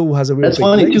it still has a real. That's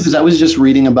funny too, because I was just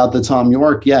reading about the Tom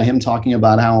York, him talking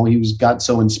about how he got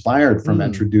so inspired from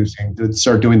Endtroducing to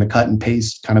start doing the cut and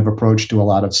paste kind of approach to a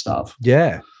lot of stuff.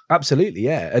 Yeah, absolutely,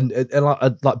 yeah, and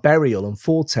like Burial and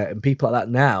Fortet and people like that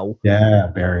now. Yeah,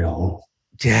 Burial.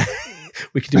 Yeah,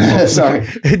 we could do. Sorry,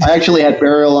 I actually had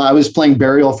Burial. I was playing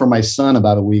Burial for my son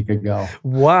about a week ago.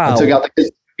 Wow. I took out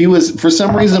he was, for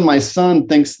some reason, my son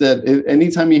thinks that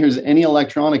anytime he hears any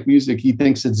electronic music, he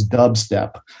thinks it's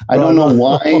dubstep. I don't know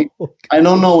why. I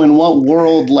don't know in what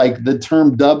world like the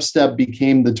term dubstep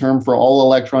became the term for all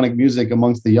electronic music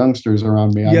amongst the youngsters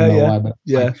around me. I don't know why, but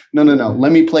like, no.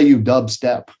 Let me play you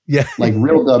dubstep. Yeah. Like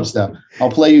real dubstep.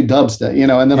 I'll play you dubstep,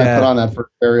 and then I put on that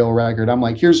for Burial record. I'm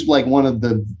like, here's like one of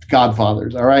the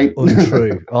godfathers. All right.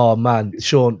 Untrue. Oh man,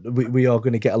 Sean, we are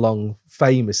going to get along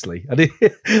famously. I did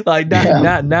like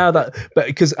now that, but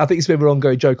because I think it's been an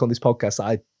ongoing joke on this podcast that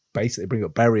I basically bring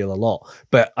up Burial a lot,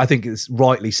 but I think it's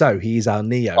rightly so. He is our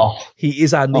Neo. He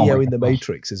is our Neo in the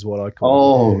Matrix, is what I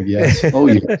call him. Yes. Oh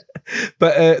yes.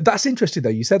 But that's interesting though.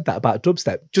 You said that about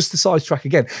dubstep. Just to sidetrack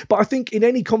again, but I think in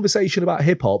any conversation about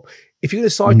hip hop, if you're going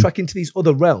to sidetrack into these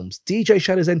other realms, DJ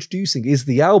Shadow's Endtroducing is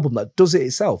the album that does it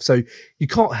itself. So you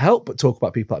can't help but talk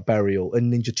about people like Burial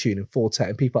and Ninja Tune and Fortet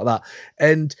and people like that.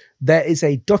 And there is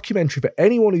a documentary for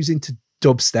anyone who's into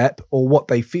dubstep or what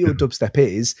they feel dubstep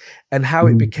is and how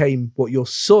it became what your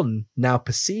son now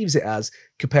perceives it as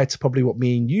compared to probably what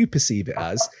me and you perceive it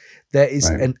as. There is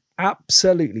an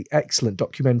absolutely excellent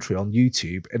documentary on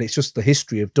YouTube, and it's just the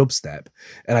history of dubstep.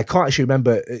 And I can't actually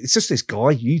remember, it's just this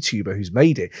guy, YouTuber, who's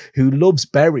made it, who loves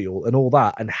Burial and all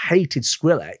that and hated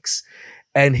Skrillex.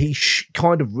 And he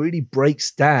kind of really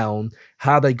breaks down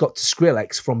how they got to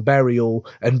Skrillex from Burial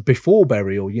and before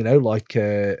Burial, like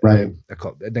I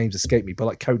can't, the names escape me, but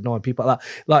like Code 9, people like that.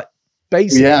 Like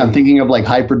basically. Yeah, I'm thinking of like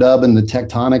Hyperdub and the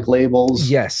Tectonic labels.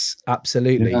 Yes,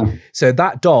 absolutely. Yeah. So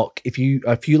that doc, if you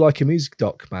like a music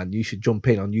doc, man, you should jump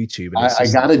in on YouTube. And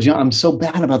I gotta jump. I'm so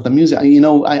bad about the music.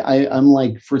 I'm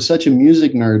like, for such a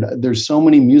music nerd, there's so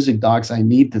many music docs I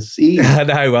need to see. I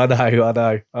know.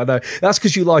 That's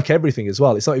because you like everything as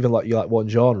well. It's not even like you like one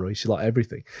genre. You should like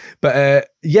everything. But I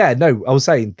was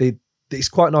saying it's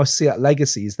quite nice to see that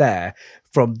legacy is there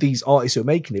from these artists who are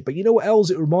making it. But you know what else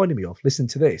it reminded me of? Listen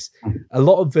to this. A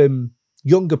lot of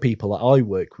younger people that I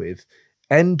work with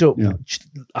end up,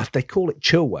 they call it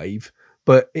chill wave,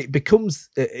 but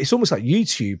it's almost like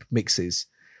YouTube mixes.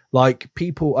 Like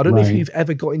people, I don't know if you've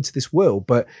ever got into this world,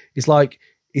 but it's like,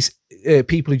 it's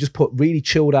people who just put really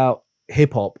chilled out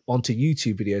hip hop onto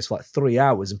YouTube videos for like 3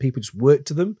 hours and people just work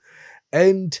to them.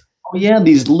 And Oh yeah,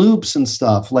 these loops and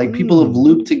stuff. Like people have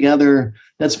looped together.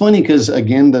 That's funny because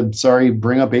again,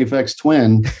 bring up Aphex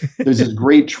Twin. There's this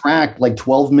great track, like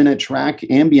 12-minute track,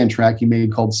 ambient track he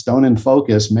made called Stone and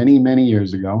Focus many, many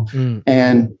years ago.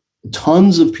 And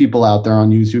tons of people out there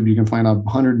on YouTube, you can find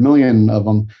 100 million of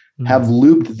them, have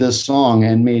looped this song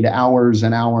and made hours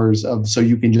and hours of, so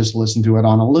you can just listen to it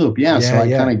on a loop. So I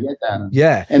kind of get that.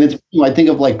 Yeah. And it's, I think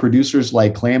of like producers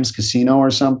like Clams Casino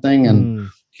or something, and you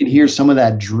can hear some of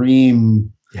that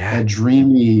that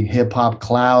dreamy hip hop,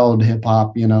 cloud hip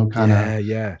hop, kind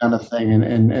of thing,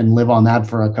 and live on that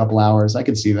for a couple hours. I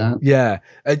could see that. Yeah.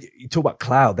 You talk about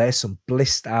cloud, there's some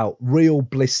real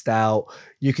blissed out.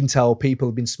 You can tell people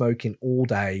have been smoking all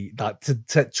day. Like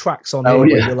to tracks on here where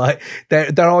you're like,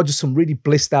 there are just some really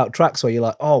blissed out tracks where you're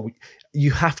like, oh,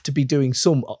 you have to be doing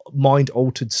some mind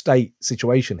altered state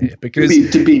situation here because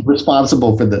to be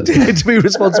responsible for this, to be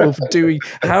responsible for doing.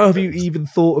 How have you even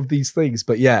thought of these things?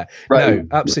 But no,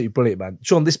 absolutely brilliant, man.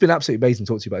 Sean, this has been absolutely amazing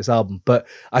talking to you about this album. But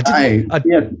I did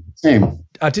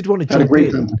want to jump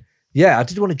in. Yeah, I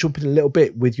did want to jump in a little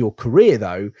bit with your career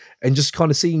though, and just kind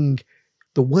of seeing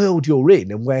the world you're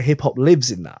in and where hip hop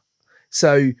lives in that.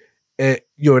 So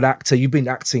you're an actor. You've been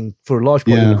acting for a large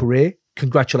part of your career.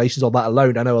 Congratulations on that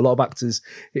alone. I know a lot of actors,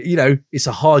 it's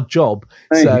a hard job.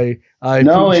 It's a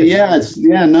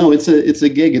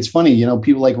gig. It's funny,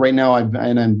 people like right now,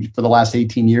 and for the last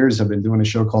 18 years, I've been doing a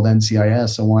show called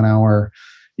NCIS, a 1 hour,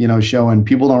 show, and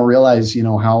people don't realize,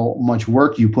 how much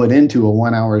work you put into a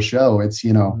 1 hour show. It's,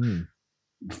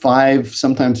 5,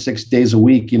 sometimes 6 days a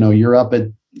week, you're up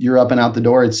and out the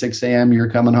door at 6 a.m. You're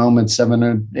coming home at 7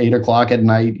 or 8 o'clock at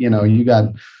night. You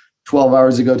got 12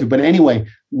 hours to go to. But anyway,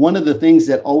 one of the things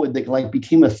that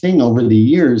became a thing over the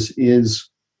years is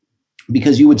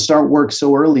because you would start work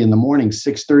so early in the morning,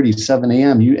 6:30, 7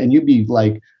 a.m. You'd be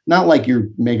like, not like you're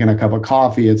making a cup of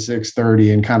coffee at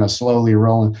 6:30 and kind of slowly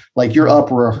rolling, like you're up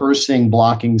rehearsing,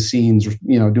 blocking scenes,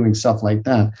 doing stuff like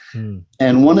that.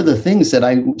 And one of the things that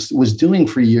I was doing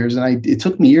for years, and it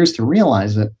took me years to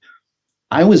realize it,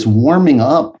 I was warming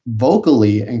up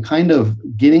vocally and kind of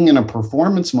getting in a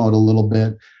performance mode a little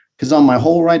bit. Because on my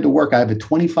whole ride to work, I have a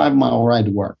 25-mile ride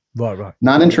to work. Right.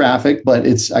 Not in traffic, but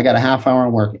I got a half hour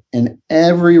on work. And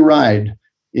every ride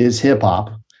is hip hop.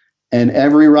 And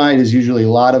every ride is usually a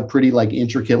lot of pretty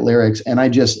intricate lyrics. And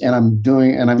I'm just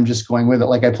going with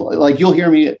it. You'll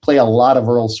hear me play a lot of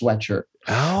Earl Sweatshirt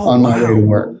on my way to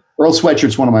work. Earl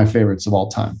Sweatshirt's one of my favorites of all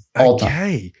time.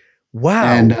 Okay. Wow.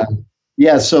 And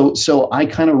so I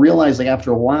kind of realized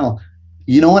after a while,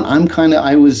 you know what?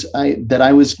 I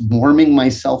was warming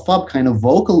myself up kind of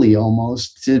vocally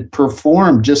almost to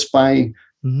perform just by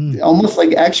almost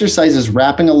like exercises,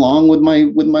 rapping along with my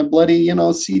bloody,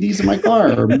 CDs in my car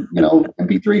or,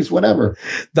 MP3s, whatever.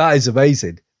 That is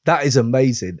amazing.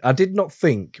 I did not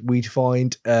think we'd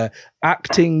find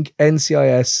acting,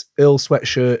 NCIS, Earl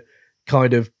Sweatshirt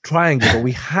kind of triangle, but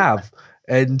we have.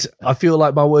 And I feel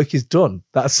like my work is done.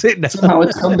 That's it now. Somehow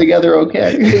it's come together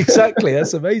okay. Exactly.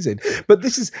 That's amazing. But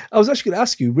I was actually going to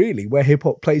ask you really where hip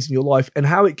hop plays in your life and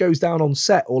how it goes down on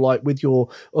set or with your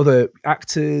other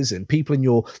actors and people in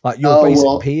your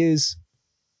basic peers.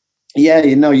 Yeah,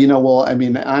 well, I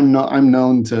mean, I'm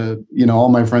known to, all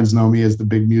my friends know me as the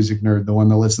big music nerd, the one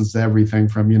that listens to everything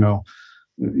from,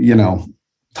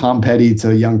 Tom Petty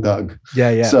to Young Thug.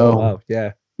 Yeah. So, wow.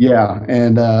 Yeah. Yeah,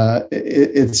 and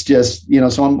it's just,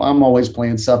 so I'm always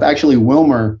playing stuff. Actually,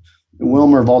 Wilmer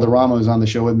Valderrama is on the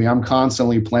show with me. I'm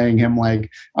constantly playing him.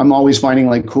 I'm always finding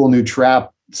cool new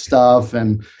trap stuff,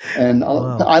 and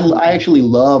wow. I actually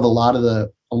love a lot of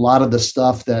the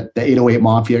stuff that the 808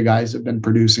 Mafia guys have been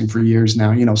producing for years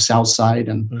now. Southside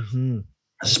and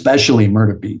especially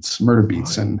Murder Beats,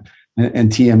 right.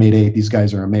 and TM88. These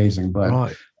guys are amazing, but.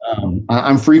 Right.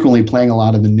 I'm frequently playing a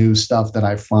lot of the new stuff that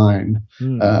I find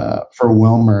for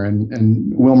Wilmer,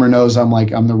 and Wilmer knows I'm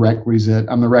the requisite,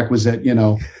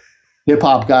 hip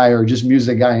hop guy or just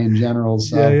music guy in general.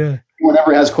 So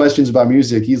whenever he has questions about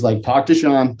music, he's like, talk to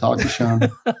Sean.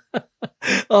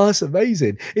 Oh, that's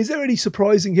amazing. Is there any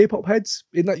surprising hip hop heads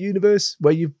in that universe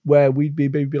where we'd be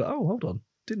maybe like, oh, hold on,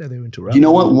 didn't know they were into rap? You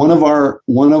know what?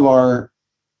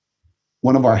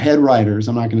 One of our head writers,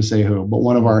 I'm not going to say who, but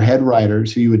one of our head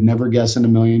writers who you would never guess in a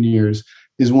million years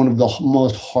is one of the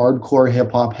most hardcore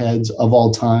hip hop heads of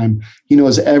all time. He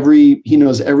knows every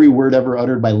word ever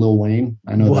uttered by Lil Wayne.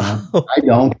 I know that. I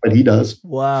don't, but he does.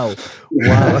 Wow.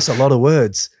 That's a lot of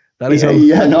words. That is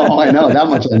no, I know that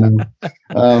much. I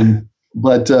know.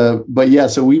 But yeah,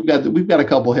 so we've got a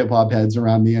couple hip hop heads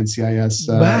around the NCIS.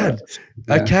 Man,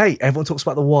 okay. Everyone talks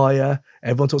about The Wire.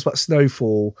 Everyone talks about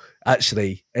Snowfall.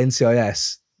 Actually,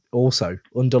 NCIS also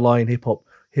underlying hip hop.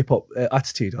 hip hop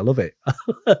attitude. I love it.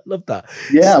 I love that.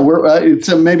 Yeah, we're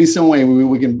it's maybe some way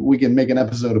we can make an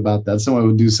episode about that. Someone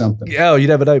would do something. Yeah, you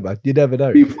never know, man. You never know.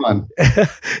 It'd be fun.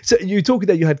 So you're talking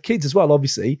that you had kids as well,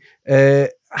 obviously.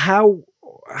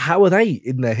 How are they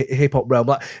in the hip hop realm?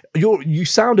 Like you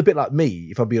sound a bit like me,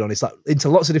 if I'm being honest, like into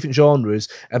lots of different genres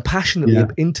and passionately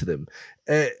into them.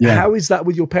 How is that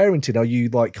with your parenting? Are you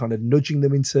like kind of nudging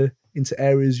them into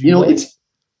areas?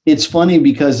 It's funny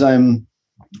because I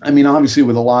mean, obviously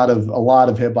with a lot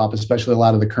of hip hop, especially a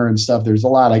lot of the current stuff, there's a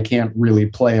lot I can't really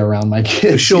play around my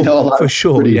kids. For sure, for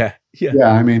sure. Yeah.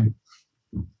 I mean,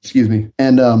 excuse me.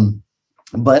 And,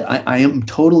 but I am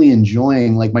totally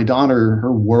enjoying, like my daughter,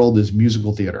 her world is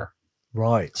musical theater.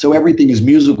 Right. So everything is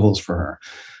musicals for her.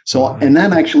 So, and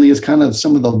that actually is kind of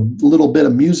some of the little bit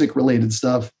of music related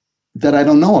stuff that I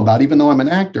don't know about, even though I'm an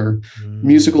actor.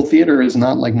 Musical theater is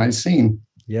not like my scene.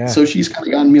 Yeah. So she's kind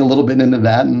of gotten me a little bit into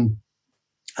that. And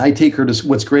I take her to,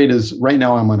 what's great is right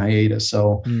now I'm on hiatus.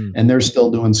 So, and they're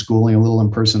still doing schooling, a little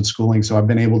in-person schooling. So I've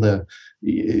been able to,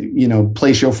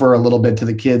 play chauffeur a little bit to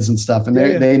the kids and stuff. And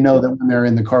they know that when they're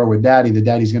in the car with daddy, the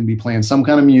daddy's going to be playing some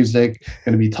kind of music,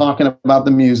 going to be talking about the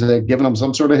music, giving them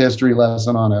some sort of history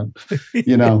lesson on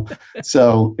it,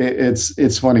 So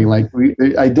it's funny. Like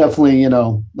I definitely,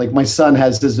 like my son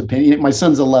has his opinion. My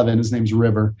son's 11. His name's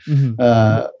River.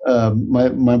 My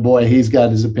boy, he's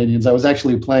got his opinions. I was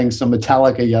actually playing some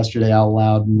Metallica yesterday out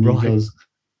loud, and he goes,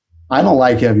 "I don't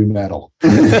like heavy metal."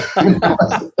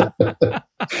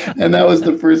 And that was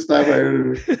the first time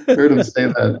I heard him say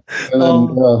that. And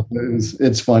then,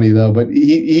 it's funny though, but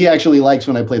he actually likes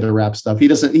when I play the rap stuff. He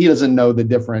doesn't know the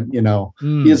different, he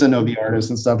doesn't know the artists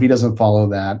and stuff. He doesn't follow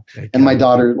that. Okay. And my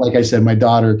daughter, like I said,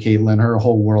 Caitlin, her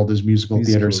whole world is musical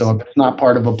theater. So if it's not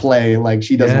part of a play, like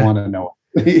she doesn't want to know.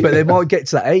 But they might get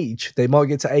to that age. They might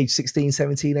get to age 16,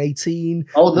 17, 18.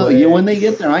 When they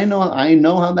get there, I know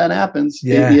how that happens.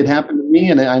 Yeah. It happened to me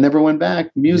and I never went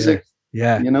back. Music.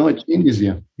 Yeah. It changes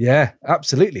you. Yeah,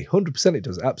 absolutely. 100% it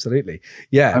does. Absolutely.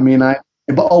 Yeah. I mean,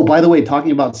 by the way,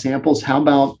 talking about samples, how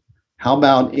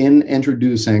about in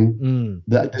introducing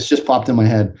this just popped in my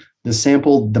head, the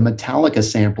Metallica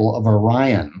sample of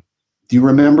Orion. Do you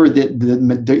remember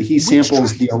that he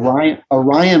samples the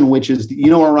Orion, which is,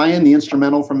 Orion, the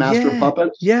instrumental from Master of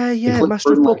Puppets? Yeah,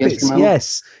 Master of Puppets.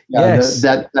 Yes. Yes.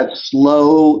 That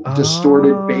slow,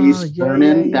 distorted bass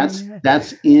burning,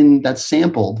 that's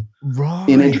sampled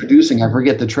in introducing. I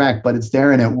forget the track, but it's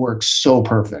there and it works so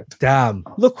perfect. Damn.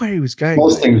 Look where he was going.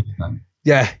 Most things.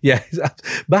 Yeah.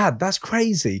 Man, that's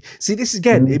crazy. See, this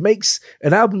again, it makes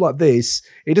an album like this,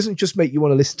 it doesn't just make you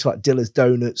want to listen to like Dilla's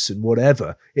Donuts and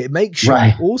whatever. It makes you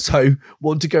also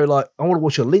want to go like, I want to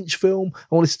watch a Lynch film,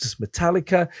 I want to listen to some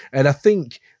Metallica. And I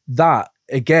think that,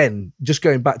 again, just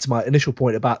going back to my initial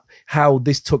point about how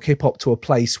this took hip hop to a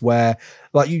place where,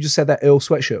 like you just said, that Earl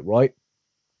sweatshirt, right?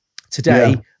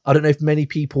 Today, I don't know if many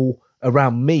people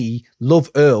around me love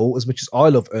Earl as much as I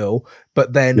love Earl,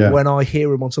 but then when I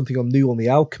hear him on something new on The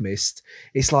Alchemist,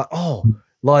 it's like,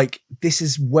 like this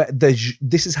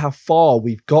is how far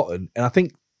we've gotten. And I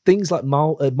think things like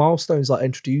milestones like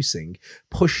Introducing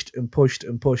pushed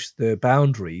the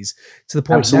boundaries to the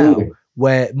point now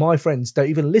where my friends don't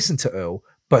even listen to Earl,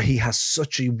 but he has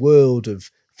such a world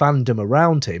of fandom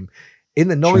around him. In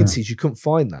the 90s, you couldn't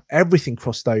find that. Everything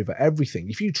crossed over, everything.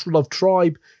 If you love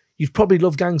Tribe, you'd probably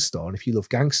love Gangstar. And if you love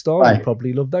Gangstar, you'd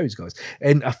probably love those guys.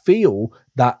 And I feel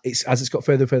that as it's got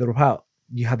further and further apart,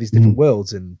 you have these different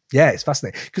worlds. And it's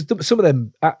fascinating. Because some of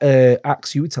them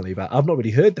acts you were telling me about, I've not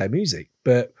really heard their music,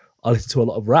 but I listen to a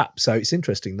lot of rap. So it's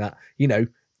interesting that,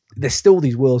 there's still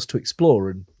these worlds to explore.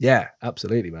 And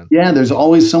absolutely, man. Yeah, there's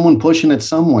always someone pushing it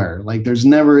somewhere. Like there's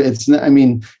never,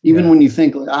 even when you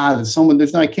think there's someone,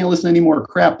 I can't listen to any more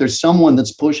crap. There's someone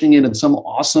that's pushing it in some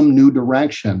awesome new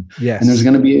direction. Yes. And there's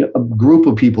going to be a group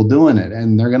of people doing it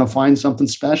and they're going to find something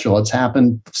special. It's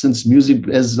happened since music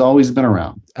has always been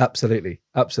around. Absolutely.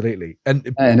 And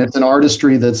it's an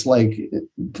artistry that's like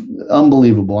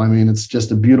unbelievable. I mean, it's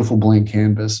just a beautiful blank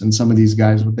canvas. And some of these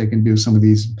guys, what they can do, some of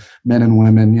these men and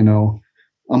women,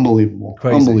 unbelievable.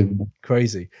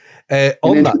 Crazy.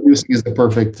 Introducing is the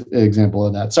perfect example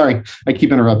of that. Sorry, I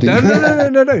keep interrupting.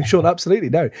 No, sure, absolutely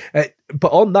no.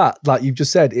 But on that, like you've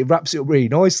just said, it wraps it up really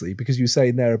nicely because you were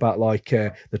saying there about like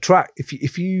the track.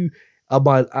 If you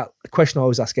my question I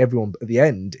always ask everyone at the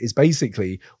end is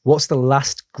basically, what's the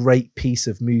last great piece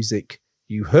of music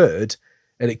you heard?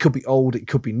 And it could be old, it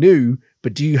could be new,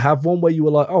 but do you have one where you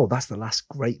were like, oh, that's the last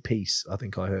great piece I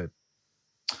think I heard?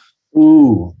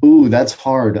 Ooh, that's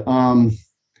hard.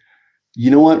 You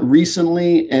know what?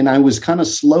 Recently, and I was kind of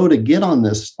slow to get on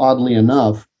this, oddly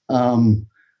enough.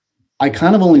 I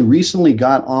kind of only recently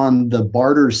got on the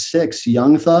Barter 6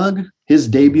 Young Thug, his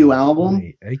debut album.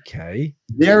 Right, okay.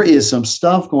 There is some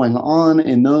stuff going on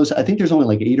in those. I think there's only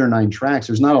like 8 or 9 tracks.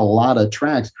 There's not a lot of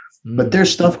tracks, but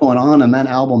there's stuff going on in that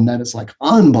album that is like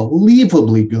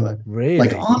unbelievably good. Really?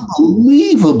 Like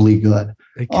unbelievably good.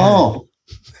 Okay. Oh,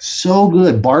 so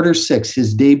good. Barter 6,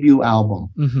 his debut album.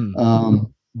 Mm-hmm.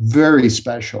 Very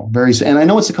special, and I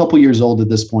know it's a couple years old at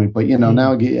this point, but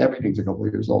now everything's a couple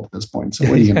years old at this point. So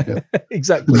what are you going to do?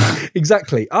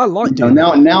 Exactly. I like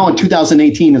now in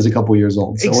 2018 is a couple years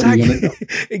old. So what are you going to do?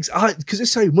 Because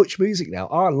there's so much music now.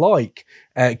 I like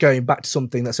going back to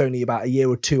something that's only about a year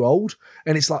or two old,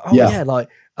 and it's like, like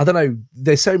I don't know.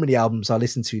 There's so many albums I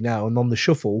listen to now, and on the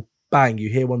shuffle, bang, you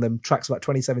hear one of them tracks about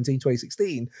 2017,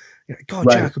 2016. You're like, God,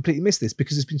 yeah, I completely missed this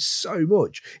because there's been so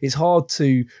much. It's hard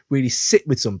to really sit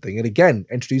with something. And again,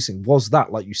 Endtroducing was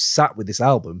that, like you sat with this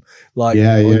album, like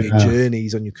on your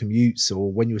journeys, on your commutes,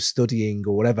 or when you were studying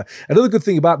or whatever. Another good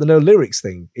thing about the no lyrics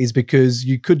thing is because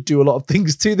you could do a lot of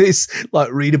things to this, like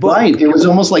read a book. Right. It was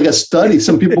almost like a study.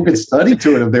 Some people could study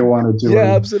to it if they wanted to.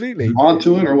 Yeah, absolutely. Want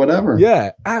to it or whatever.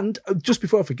 Yeah. And just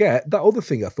before I forget, that other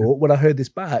thing I thought when I heard this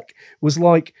back was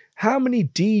like, how many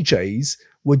DJs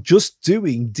were just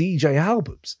doing DJ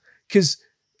albums? Because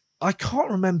I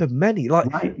can't remember many.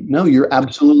 Like, right. No, you're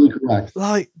absolutely correct.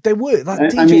 Like they were. Like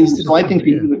DJs. I mean, so I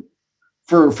think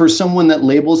for someone that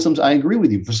labels them, I agree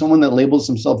with you. For someone that labels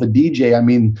himself a DJ, I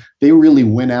mean, they really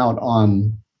went out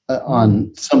on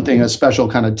something, a special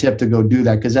kind of tip to go do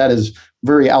that, because that is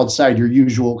very outside your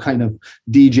usual kind of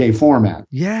DJ format.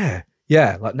 Yeah,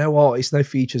 yeah. Like no artists, no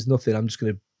features, nothing. I'm just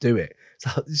going to do it.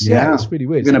 So, yeah, it's really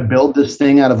weird. You're going to build this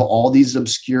thing out of all these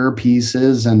obscure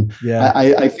pieces. And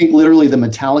I think literally the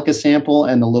Metallica sample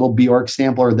and the little Bjork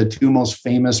sample are the two most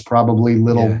famous, probably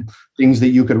little things that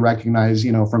you could recognize,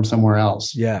 from somewhere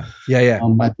else. Yeah. I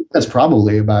think that's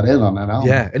probably about it on that album.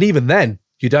 Yeah. And even then,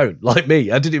 you don't, like me.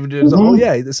 I didn't even do it.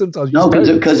 Like, sometimes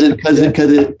you because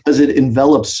it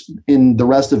envelops in the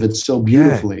rest of it so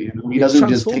beautifully. He doesn't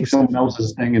just take someone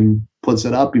else's thing and puts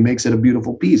it up. He makes it a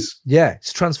beautiful piece. Yeah,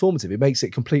 it's transformative. It makes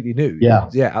it completely new. Yeah,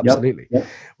 absolutely. Yep.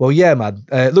 Well, yeah, man.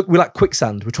 Look, we're like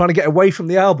quicksand. We're trying to get away from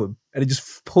the album, and it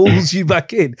just pulls you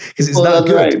back in because it's that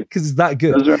good. Because it's that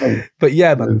good. That's right. But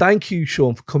yeah, man. Thank you,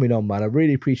 Sean, for coming on, man. I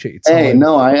really appreciate your time. Hey,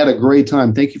 no, I had a great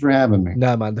time. Thank you for having me.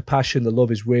 No, man. The passion, the love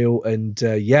is real, and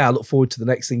I look forward to the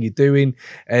next thing you're doing.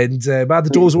 And man, the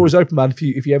door's always open, man.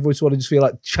 If you ever want to just feel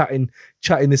like chatting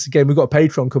this again, we've got a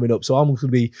Patreon coming up, so I'm going to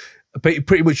be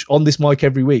pretty much on this mic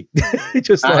every week,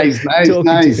 just talking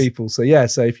to people. So yeah,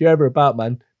 so if you're ever about,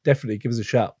 man, definitely give us a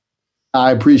shout.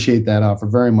 I appreciate that offer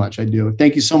very much. I do.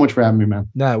 Thank you so much for having me, man.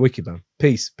 Nah, wicked, man.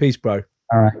 Peace, bro.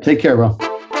 All right, take care, bro.